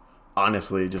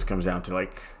 honestly, it just comes down to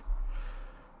like,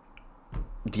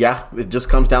 yeah, it just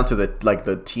comes down to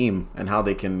the team and how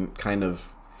they can kind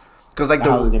of, because like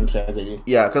How they can translate it?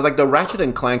 because like the Ratchet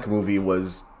and Clank movie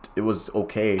was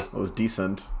okay, it was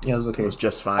decent, Yeah, it was okay. it was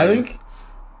just fine. I think.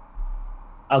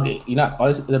 Okay, you know,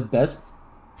 honestly, the best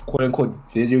quote unquote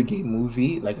video game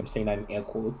movie, like I'm saying that in air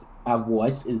quotes, I've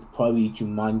watched is probably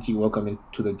Jumanji: Welcome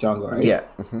into the Jungle, right? Yeah.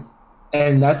 Mm-hmm.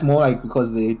 And that's more like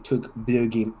because they took video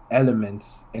game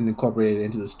elements and incorporated it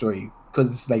into the story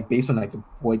because it's like based on like a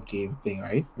board game thing,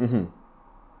 right? Mm-hmm.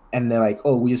 And they're like,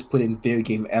 oh, we just put in video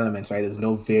game elements, right? There's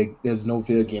no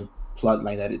video game plot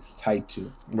line that it's tied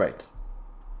to, Right.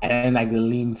 and then like they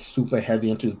leaned super heavy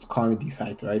into its comedy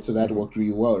factor, right? So that worked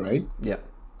really well, right? Yeah.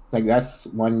 Like that's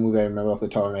one movie I remember off the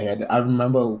top of my head. I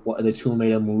remember the Tomb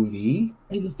Raider movie.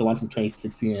 I think it's the one from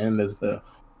 2016, and there's the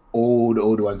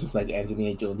old ones with like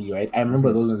Angelina Jolie, right? I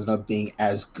remember those ones not being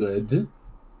as good.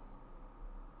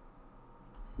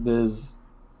 There's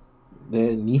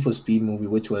the Need for Speed movie,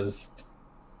 which was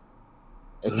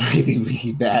really,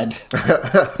 really bad.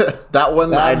 That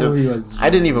one That movie was. I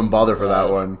didn't even bother for that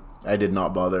bad. one. I did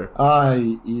not bother.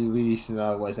 You really should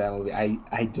not watch that movie. I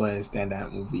don't understand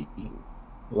that movie.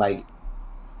 Like,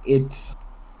 it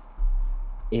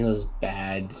was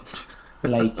bad.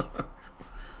 Like,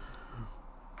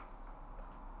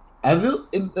 I feel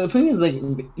the thing is like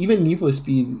even Need for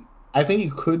Speed. I think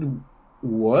it could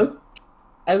work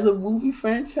as a movie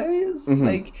franchise. Mhm.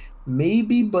 Like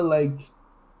maybe, but like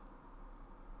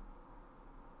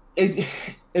it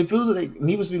feels like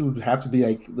Need for Speed would have to be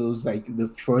like those like the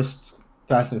first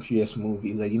Fast and Furious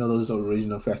movies, like you know those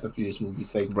original Fast and Furious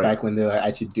movies, like Right. back when they were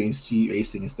actually doing street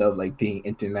racing and stuff, like being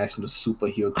international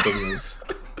superhero criminals.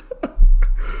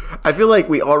 I feel like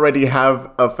we already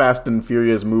have a Fast and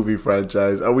Furious movie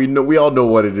franchise. We all know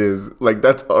what it is. Like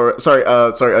that's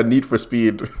a Need for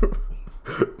Speed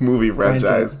movie franchise.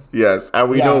 Franchise. Yes, and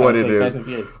we Yeah, know what it's it like is. Fast and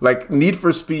Furious. Like Need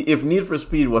for Speed. If Need for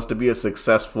Speed was to be a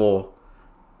successful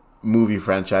movie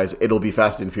franchise, it'll be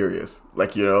Fast and Furious.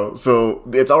 Like so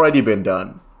it's already been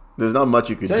done. There's not much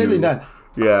you could It's already do. been done.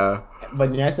 Yeah.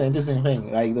 But that's the interesting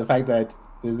thing, like the fact that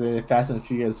there's a Fast and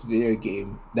Furious video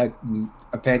game that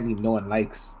apparently no one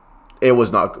likes. It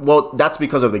was not. Well, that's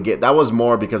because of the game. That was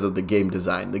more because of the game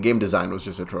design. The game design was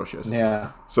just atrocious.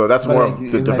 Yeah, So that's but more like, of the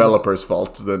it's like, developer's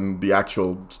fault than the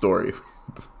actual story.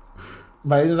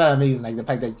 but isn't that amazing? Like the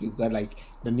fact that you got like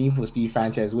the Need for Speed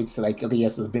franchise, which like okay,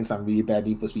 yes, there's been some really bad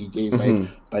Need for Speed games, right?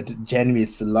 But generally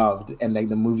it's loved, and like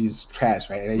the movie's trash,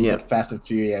 right? And then you Yeah. got Fast and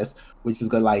Furious, which has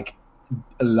got like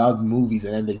a lot of movies,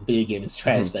 and then the video game is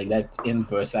trash. Like that's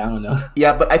inverse. I don't know.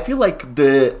 Yeah, but I feel like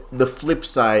the flip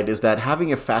side is that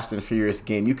having a Fast and Furious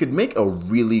game, you could make a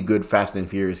really good Fast and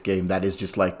Furious game that is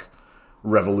just like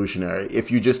revolutionary.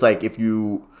 If you just like if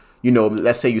you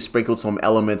let's say you sprinkled some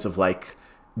elements of like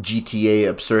GTA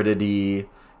absurdity,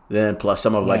 then plus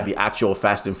some of like Yeah. the actual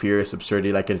Fast and Furious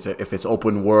absurdity, like if it's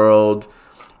open world,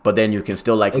 but then you can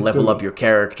still like level up your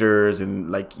characters and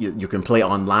like you can play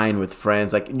online with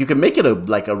friends. Like you can make it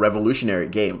a revolutionary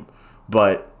game,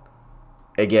 but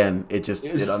again, it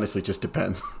honestly just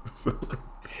depends. So,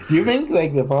 You think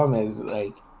like the problem is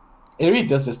like it really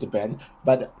does just depend,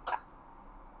 but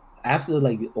after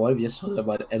like what we just talked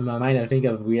about in my mind, I think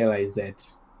I've realized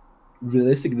that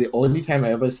realistically, the only time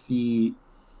I ever see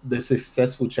the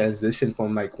successful transition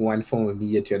from like one form of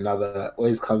media to another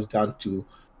always comes down to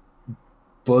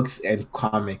books and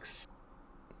comics.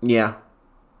 yeah,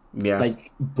 yeah,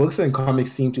 Like books and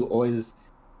comics seem to always,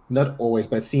 not always,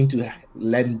 but seem to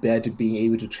lend better to being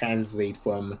able to translate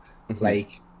from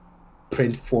like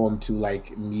print form to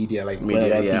like media, like Media, whether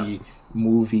that yeah. be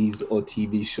movies or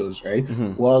TV shows, right?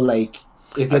 Well, like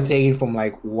if you're taking from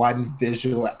like one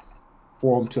visual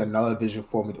form to another visual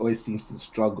form, it always seems to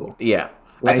struggle. yeah.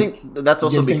 Like, I think that's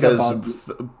also you think because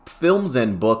about- films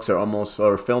and books are almost,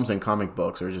 or films and comic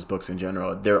books, or just books in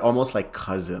general, they're almost like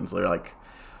cousins. They're like,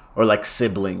 or like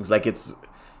siblings. Like it's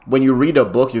when you read a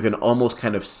book, you can almost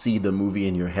kind of see the movie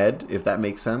in your head, if that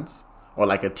makes sense, or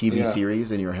like a TV Yeah.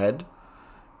 series in your head,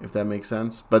 if that makes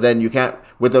sense. But then you can't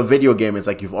with a video game. It's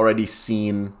like you've already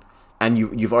seen and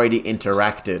you've already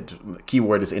interacted.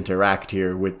 Keyword is interact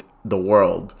here with the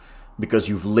world because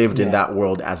you've lived in Yeah. that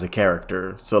world as a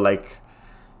character. So like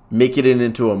making it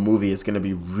into a movie is going to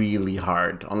be really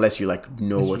hard unless you like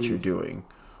know It's what really- you're doing.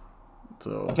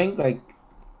 So I think like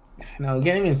no, I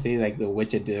can't even say like The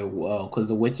Witcher did it well because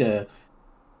The Witcher,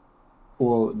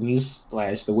 well,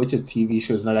 newsflash, The Witcher TV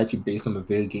show is not actually based on the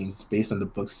video games; it's based on the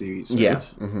book series. Right? yeah,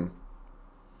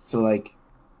 So like,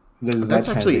 there's that's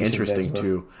that actually translation there interesting as well.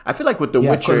 too. I feel like with The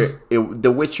Yeah, Witcher, 'cause-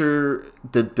 The Witcher,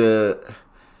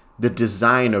 the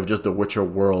design of just the Witcher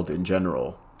world in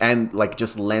general, and like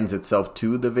just lends itself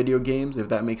to the video games, if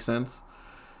that makes sense.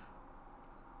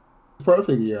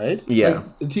 Perfectly, right? Yeah.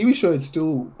 Like, the TV show is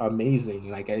still amazing.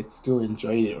 Like I still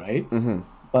enjoyed it, right?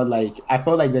 But like I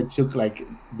felt like they took like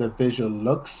the visual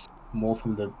looks more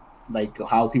from the like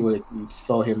how people like,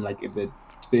 saw him like in the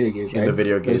video games, right? In the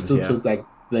video They games, still yeah. took like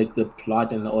the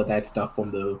plot and all that stuff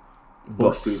from the book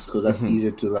Books. series because that's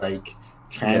easier to like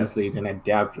translate and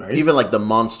adapt, right? Even like the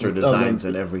monster It's all designs them-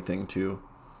 and everything too.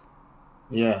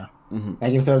 Yeah.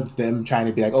 Like instead of them trying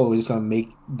to be like, oh, we're just gonna make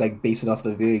like base it off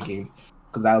the video game,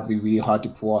 because that would be really hard to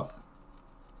pull off.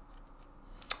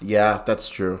 Yeah, that's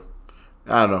true.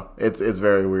 I don't know. It's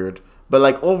very weird. But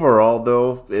like overall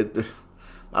though,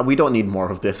 we don't need more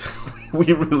of this.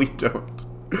 We really don't.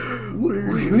 We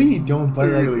really don't, but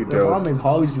like, really the don't. problem is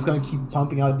Hollywood's just gonna keep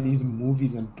pumping out these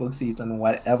movies and book series and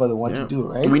whatever they want Yeah. to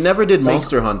do, right? We never did Like-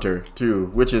 Monster Hunter too,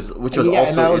 which was Yeah,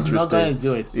 also and I was interesting. not gonna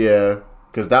do it. Yeah,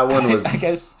 because that one was I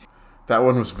guess that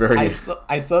one was very.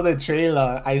 I saw the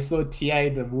trailer. I saw T.I.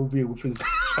 in the movie, which was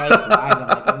trash. And I'm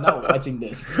like, I'm not watching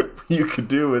this. You could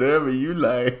do whatever you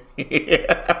like.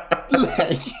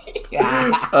 Like,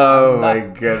 yeah, Oh my I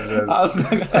goodness. was not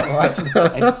gonna watch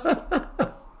this.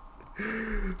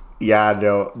 Yeah,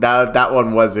 no, that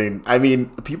one wasn't. I mean,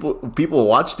 people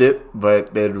watched it,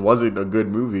 but it wasn't a good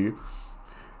movie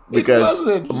because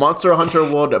wasn't. Monster Hunter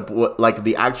World, like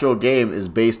the actual game, is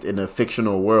based in a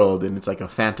fictional world, and it's like a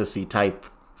fantasy type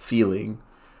feeling,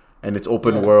 and it's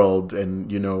open Yeah. world,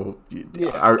 and I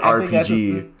think that's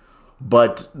RPG. a-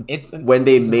 But It's an, when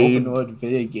they it's an made open world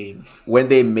video game. when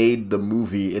they made the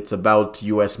movie, it's about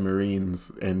U.S.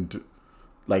 Marines and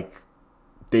like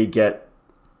they get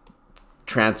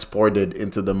transported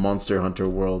into the Monster Hunter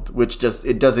world, which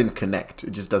it doesn't connect.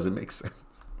 It just doesn't make sense.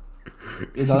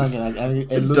 It doesn't like, I mean,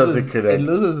 It doesn't connect. It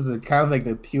loses the kind of like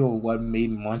the pure what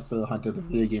made Monster Hunter the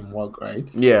video game work, right?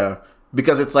 Yeah,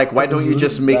 because it's like, why don't you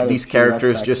just loses make that these appeal, that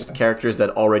characters factor. just characters that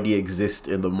already exist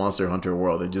in the Monster Hunter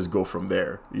world and just go from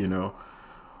there, you know?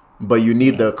 But you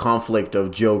need the conflict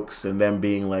of jokes and them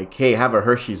being like, hey, have a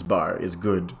Hershey's bar is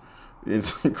good.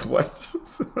 It's like, what?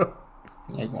 So-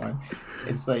 Like one,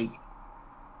 it's like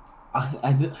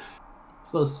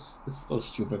So it's so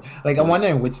stupid. Like I'm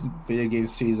wondering which video game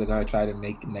series they're gonna try to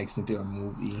make next into a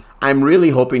movie. I'm really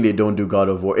hoping they don't do God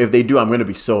of War. If they do, I'm going to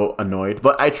be so annoyed.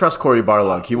 But I trust Cory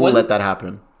Barlog. He won't let that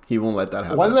happen. He won't let that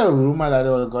happen. Wasn't there a rumor that they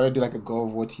were gonna do like a God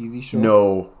of War TV show?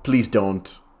 No, please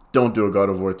don't. Don't do a God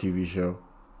of War TV show.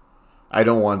 I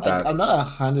don't want that. I'm not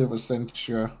 100%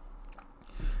 sure.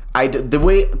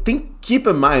 Keep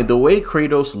in mind the way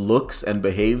Kratos looks and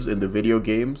behaves in the video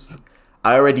games.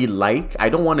 I already like. I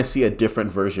don't want to see a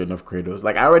different version of Kratos.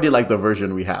 Like I already like the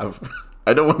version we have.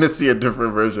 I don't want to see a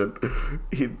different version.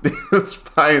 It's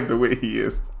fine the way he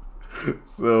is.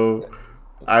 So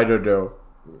I don't know.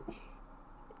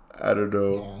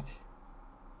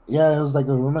 Yeah, it was like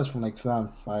the rumors from like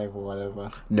 2005 or whatever.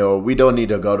 No, we don't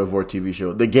need a God of War TV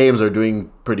show. The games are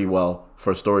doing pretty well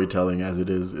for storytelling as it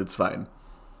is. It's fine.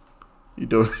 You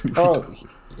don't. Oh,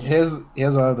 here's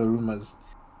one of the rumors.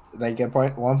 Like at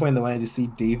one point they wanted to see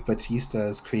Dave Bautista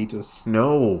as Kratos.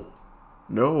 No.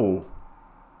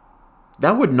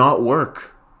 That would not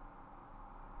work.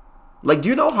 Like, do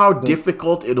you know how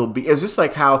difficult it'll be? It's just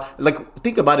like how, like,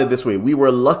 think about it this way. We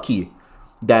were lucky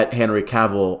that Henry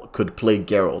Cavill could play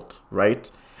Geralt,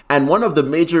 right? And one of the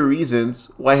major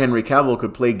reasons why Henry Cavill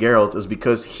could play Geralt is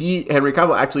because Henry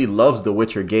Cavill actually loves the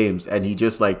Witcher games, and he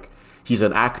just like, he's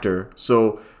an actor.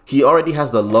 So he already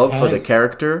has the love for the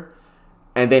character,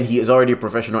 and then he is already a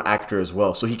professional actor as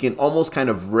well. So he can almost kind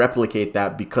of replicate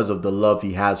that because of the love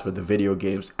he has for the video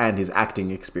games and his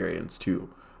acting experience too,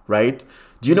 right?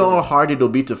 Do you know how hard it'll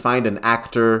be to find an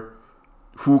actor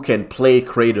who can play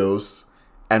Kratos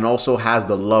and also has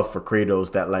the love for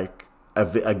Kratos that like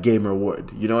a gamer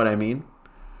would? You know what I mean?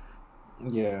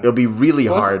 Yeah. It'll be really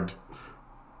hard.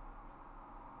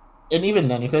 And even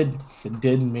then, if it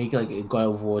did make like a God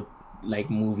of War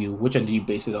like movie, which one do you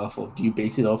base it off of? Do you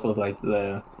base it off of like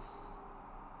the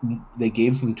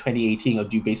game from 2018, or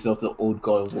do you base it off the old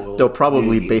God of War? They'll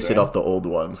probably base it off the old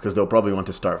ones because they'll probably want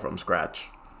to start from scratch.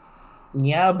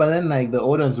 Yeah, but then like the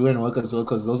old ones wouldn't work as well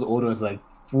because those old ones like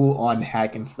full on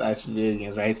hack and slash video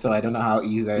games, right? So I don't know how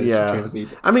easy that is to translate.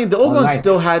 I mean, the old ones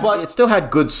still had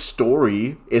good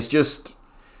story. It's just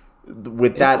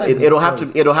with that like it'll have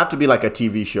to be like a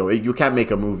TV show. You can't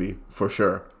make a movie for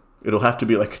sure. It'll have to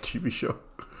be like a TV show.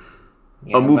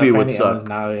 Yeah, a movie would suck.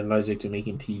 Now allergic to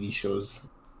making TV shows.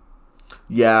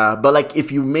 Yeah, but like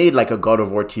if you made like a God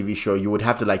of War TV show, you would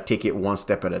have to like take it one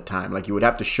step at a time. Like you would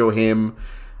have to show him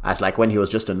as like when he was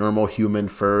just a normal human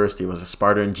first. He was a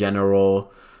Spartan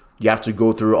general. You have to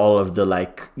go through all of the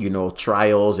like, you know,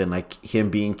 trials and like him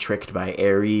being tricked by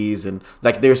Ares, and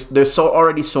like there's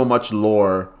already so much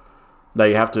lore that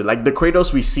you have to like. The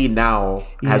Kratos we see now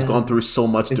has gone through so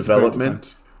much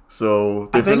development. So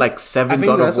there's been like 7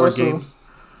 God of War games.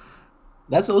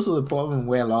 That's also the problem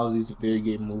where a lot of these video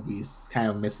game movies kind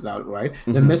of miss out, right?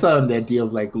 They miss out on the idea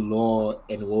of like lore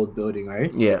and world building,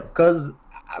 right? Yeah. Because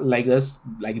like let's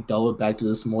like double back to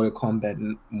this Mortal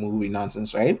Kombat movie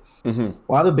nonsense, right?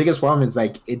 One of the biggest problems is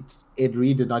like it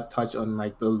really did not touch on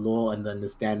like the lore and the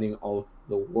understanding of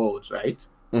the world, right?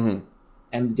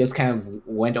 And just kind of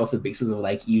went off the basis of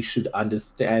like you should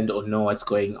understand or know what's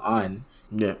going on.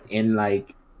 Yeah. And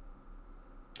like,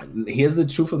 here's the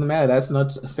truth of the matter: that's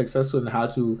not successful in how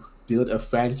to build a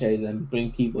franchise and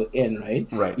bring people in, right?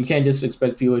 Right. You can't just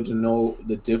expect people to know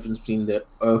the difference between the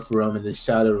Earth realm and the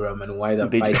Shadow realm and why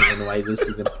they're fighting and why this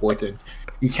is important.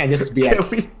 You can't just be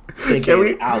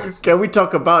Can we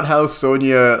talk about how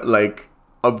Sonya like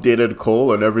updated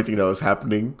Cole on everything that was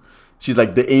happening? She's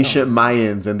like the ancient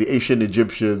Mayans and the ancient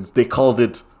Egyptians. They called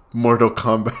it Mortal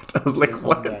Kombat. I was like,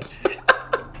 what?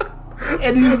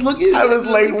 And he was looking. I was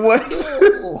like, what?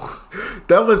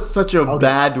 That was such a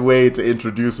bad way to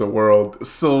introduce a world.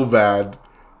 So bad.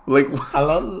 Like, I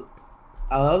love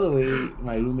the way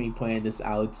my roommate pointed this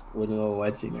out when we were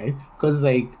watching, right? Because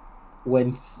like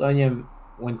when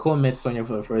Cole met Sonya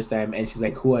for the first time, and she's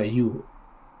like, "Who are you?"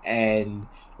 and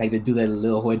like they do that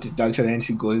little whole introduction, and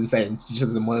she goes inside and she's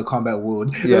just the Mortal Kombat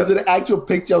world. Yeah. There's an actual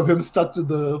picture of him stuck to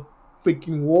the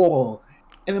freaking wall,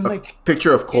 and I'm like,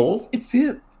 picture of Cole? It's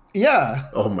him. Yeah.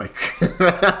 Oh my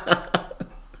god.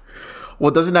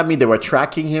 Well, doesn't that mean they were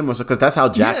tracking him? Because that's how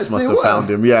Jax must have found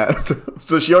him. Yeah.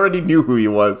 So she already knew who he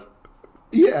was.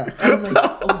 Yeah. And I'm like,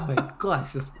 oh my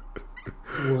gosh, this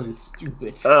world is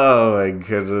stupid. Oh my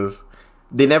goodness.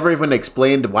 They never even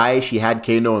explained why she had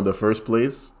Kano in the first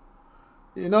place.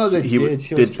 You know they did.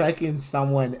 She was tracking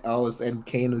someone else, and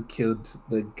Kano killed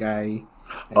the guy.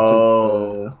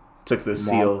 And took the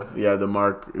seal. Yeah, the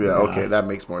mark. Yeah, okay, that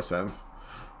makes more sense.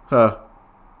 Huh.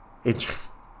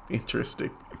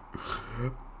 Interesting.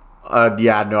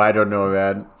 Yeah, no, I don't know,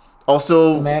 man.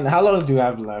 Also, Man, how long do you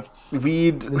have left? we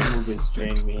This movie is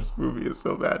draining me. this movie is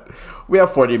so bad. We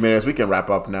have 40 minutes. We can wrap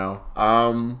up now.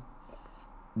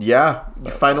 Yeah.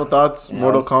 Final thoughts. Yeah.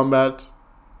 Mortal Kombat.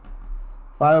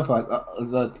 Final thought.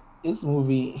 Look, this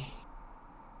movie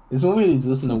is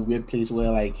just in a weird place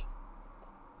where like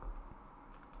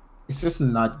it's just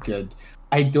not good.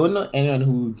 I don't know anyone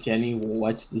who genuinely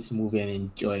watched this movie and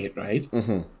enjoy it, right?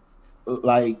 Mm-hmm.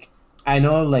 Like I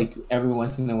know like every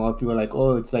once in a while people are like,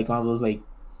 oh, it's like one of those like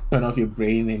turn off your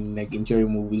brain and like enjoy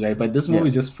movies, right? But this movie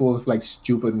is just full of like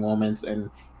stupid moments and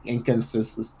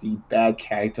inconsistency, bad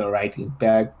character writing,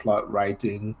 bad plot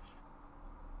writing,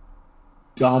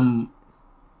 dumb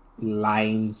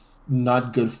lines,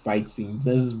 not good fight scenes.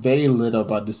 There's very little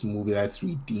about this movie that's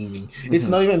redeeming. It's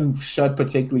not even shot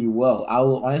particularly well. I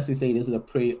will honestly say this is a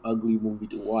pretty ugly movie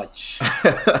to watch.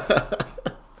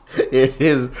 It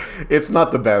is. It's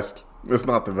not the best. It's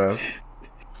not the best.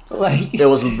 Like It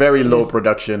was very low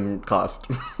production cost.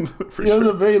 For it was sure.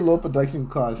 a very low production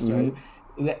cost, right?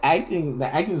 The acting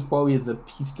is probably the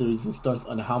piece de resistance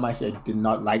on how much I did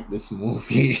not like this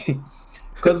movie.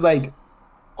 Because like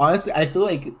honestly, I feel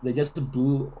like they just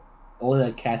blew all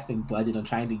the casting budget on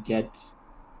trying to get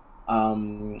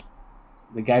the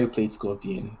guy who played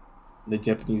Scorpion, the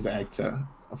Japanese actor.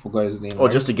 I forgot his name. Oh,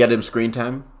 just to get him screen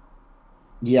time?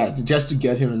 yeah, just to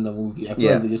get him in the movie. I feel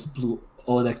Yeah. like they just blew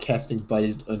all the casting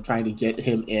budget on trying to get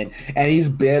him in, and he's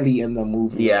barely in the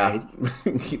movie. Yeah.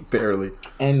 right? Barely.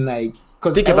 And like,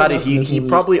 cause Think about everyone it. else in He this movie-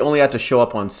 probably only had to show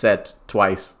up on set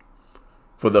twice.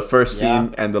 For the first Yeah.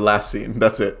 scene and the last scene.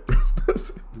 That's it.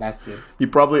 That's it. He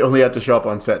probably only had to show up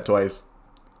on set twice.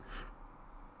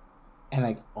 And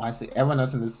like honestly, everyone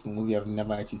else in this movie, I've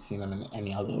never actually seen them in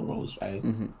any other roles, right?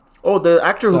 Oh, the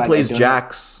actor So, who like, I plays don't-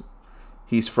 Jax,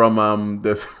 he's from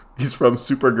he's from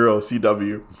Supergirl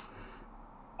CW.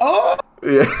 Oh,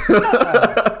 Yeah.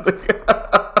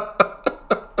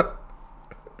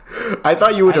 I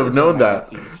thought you would have known that.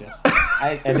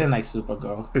 I didn't like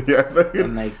Supergirl, Yeah.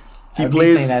 and like He I've been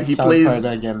plays- saying that he South plays- Park,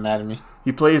 they're getting mad at me.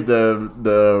 He plays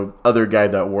the other guy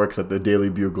that works at the Daily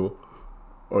Bugle,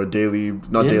 or Daily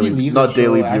not Didn't he Daily leave not the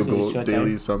Daily show after Bugle, the short Daily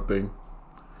time? something.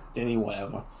 Did he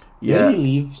whatever? Yeah, Did he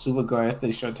leave Supergirl after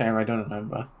the short time? I don't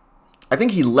remember. I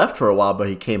think he left for a while, but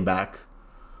he came back.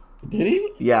 Did he?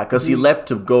 Yeah, because he left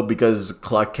to go because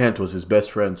Clark Kent was his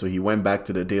best friend, so he went back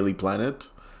to the Daily Planet.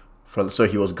 So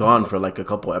he was gone for like a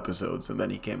couple episodes, and then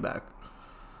he came back.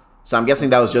 So I'm guessing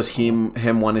that was just him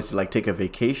wanting to like take a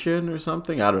vacation or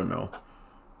something. I don't know.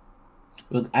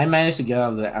 Look, I managed to get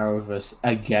out of the Arrowverse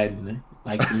again.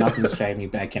 Like nothing's dragging me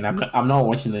back, and I'm not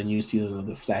watching the new season of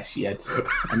The Flash yet.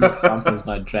 I know something's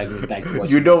gonna drag me back. To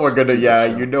watching You know this we're gonna stupid yeah,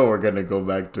 show. you know we're gonna go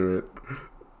back to it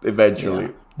eventually.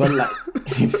 Yeah. But like,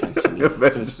 eventually,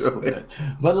 it's just so Eventually. good.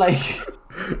 But like,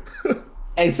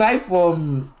 aside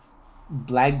from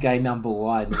Black Guy Number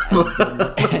One, and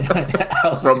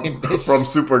else From in this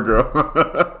Supergirl.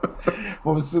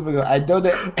 from Supergirl, I don't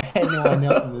know anyone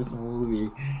else in this movie,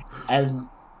 and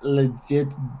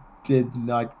legit did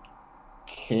not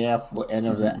care for any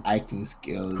of the acting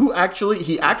skills.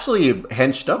 He actually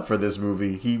henched up for this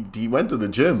movie. He went to the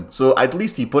gym, so at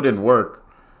least he put in work.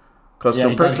 Because Yeah,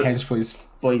 he compared got to hench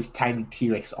for his tiny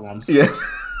T-Rex arms. yeah,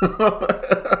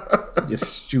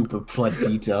 Just stupid plot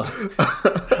detail.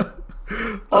 oh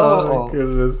Oh. my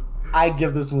goodness, I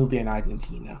give this movie an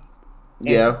Argentina. It's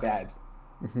Yeah. bad.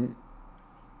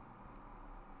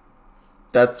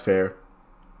 that's fair.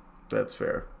 That's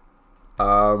fair.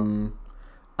 I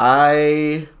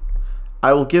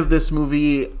will give this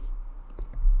movie.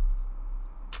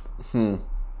 Because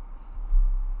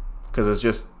it's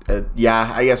just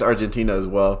yeah, I guess Argentina as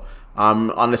well.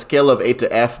 On a scale of A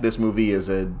to F, this movie is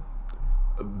a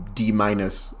D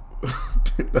minus.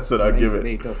 That's what I'll give it.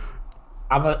 Wait, no.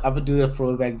 I'm gonna do the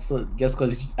throwback so just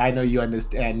because I know you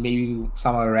understand. Maybe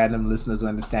some of our random listeners will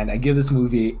understand. I give this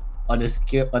movie on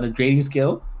a grading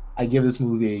scale. I give this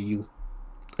movie a U.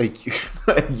 Like you,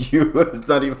 it's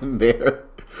not even there.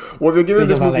 Well, if you're giving Think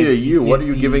this about, movie like, a U, what are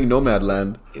you GCSEs. giving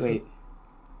Nomadland? Wait.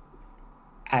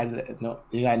 I know.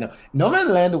 No Man's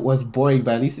Land was boring,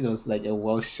 but at least it was like a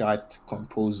well shot,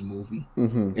 composed movie.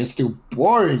 Mm-hmm. It's still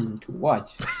boring to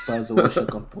watch, but it's a well shot,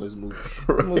 composed movie.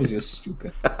 This movie's just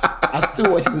stupid. I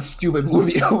still watch this stupid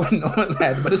movie over No Man's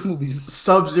Land, but this movie's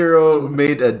Sub-Zero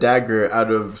made a dagger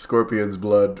out of Scorpion's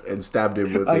blood and stabbed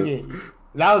him with okay. it.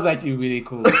 That was actually really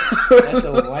cool. That's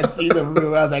the one scene of the movie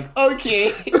where I was like,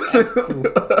 okay, that's cool.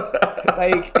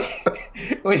 Like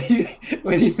when he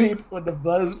made when the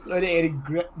blood was flooded and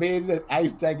he made an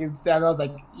ice tag and stab, I was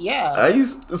like, yeah. I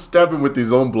used to stab him with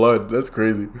his own blood. That's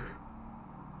crazy.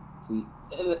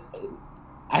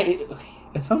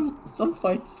 some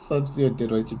fights Sub-Zero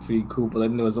did which are pretty cool, but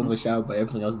then it was overshadowed by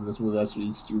everything else in this movie. That's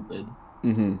really stupid.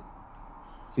 Mm-hmm.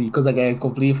 See, because like I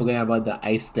completely forgetting about the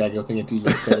ice stagger thing that you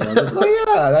just said. I was like, oh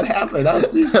yeah, that happened. That was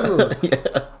pretty cool.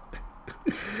 Yeah.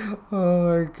 Oh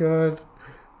my god.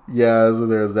 Yeah, so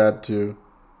there's that too.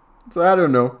 So I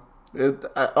don't know.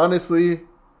 Honestly,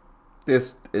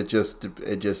 it just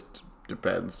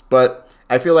depends. But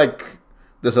I feel like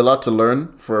there's a lot to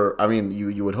learn. I mean,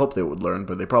 you would hope they would learn,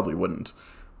 but they probably wouldn't.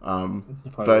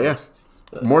 But yeah,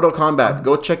 Mortal Kombat.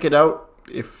 Go check it out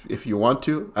if you want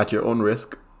to at your own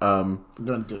risk.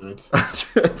 Don't do it.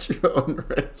 At your own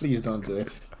risk. Please don't do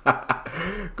it.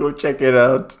 Go check it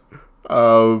out.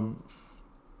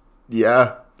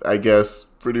 Yeah, I guess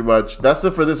pretty much that's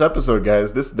it for this episode,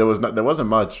 guys. There wasn't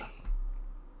much.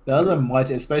 There wasn't much,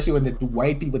 especially when the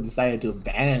white people decided to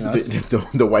abandon us.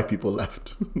 The white people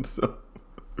left. So,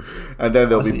 and then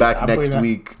they'll be back next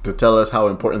week to tell us how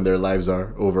important their lives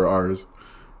are over ours.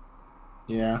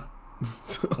 Yeah.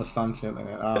 Or something like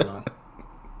that. I don't know.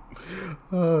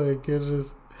 Oh my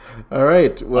goodness. All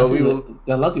right. Well,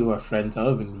 they're lucky we're friends. I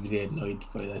would have been really annoyed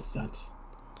by that stunt.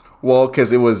 Well, because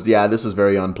this is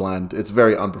very unplanned. It's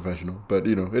very unprofessional, but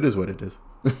it is what it is.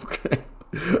 Okay.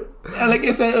 And like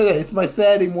I said earlier, it's my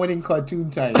Saturday morning cartoon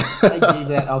time. I gave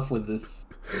that up for this.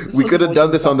 We could have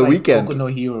done this on the weekend. Boku no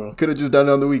Hero. Could have just done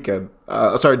it on the weekend.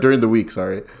 During the week.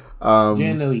 Sorry.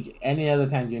 During the week. Any other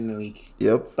time during the week.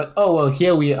 Yep. But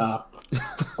here we are.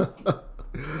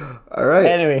 All right.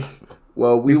 Anyway.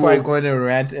 Well, Before I go in a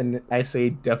rant and I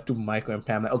say death to Michael and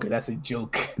Pamela. Okay, that's a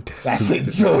joke. That's a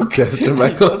joke. Death to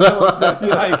Michael.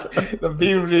 The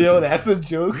being real, that's a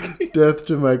joke. Death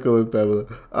to Michael and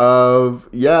Pamela.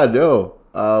 Yeah, no.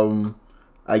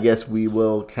 I guess we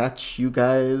will catch you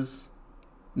guys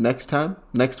next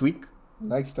week.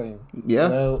 Next time. Yeah.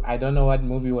 Well, I don't know what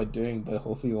movie we're doing, but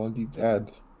hopefully it won't be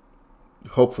bad.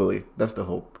 Hopefully. That's the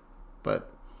hope. But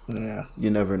yeah, you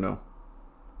never know.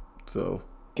 So.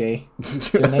 Okay.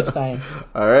 Till next time.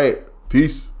 All right.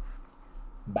 Peace.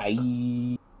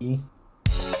 Bye.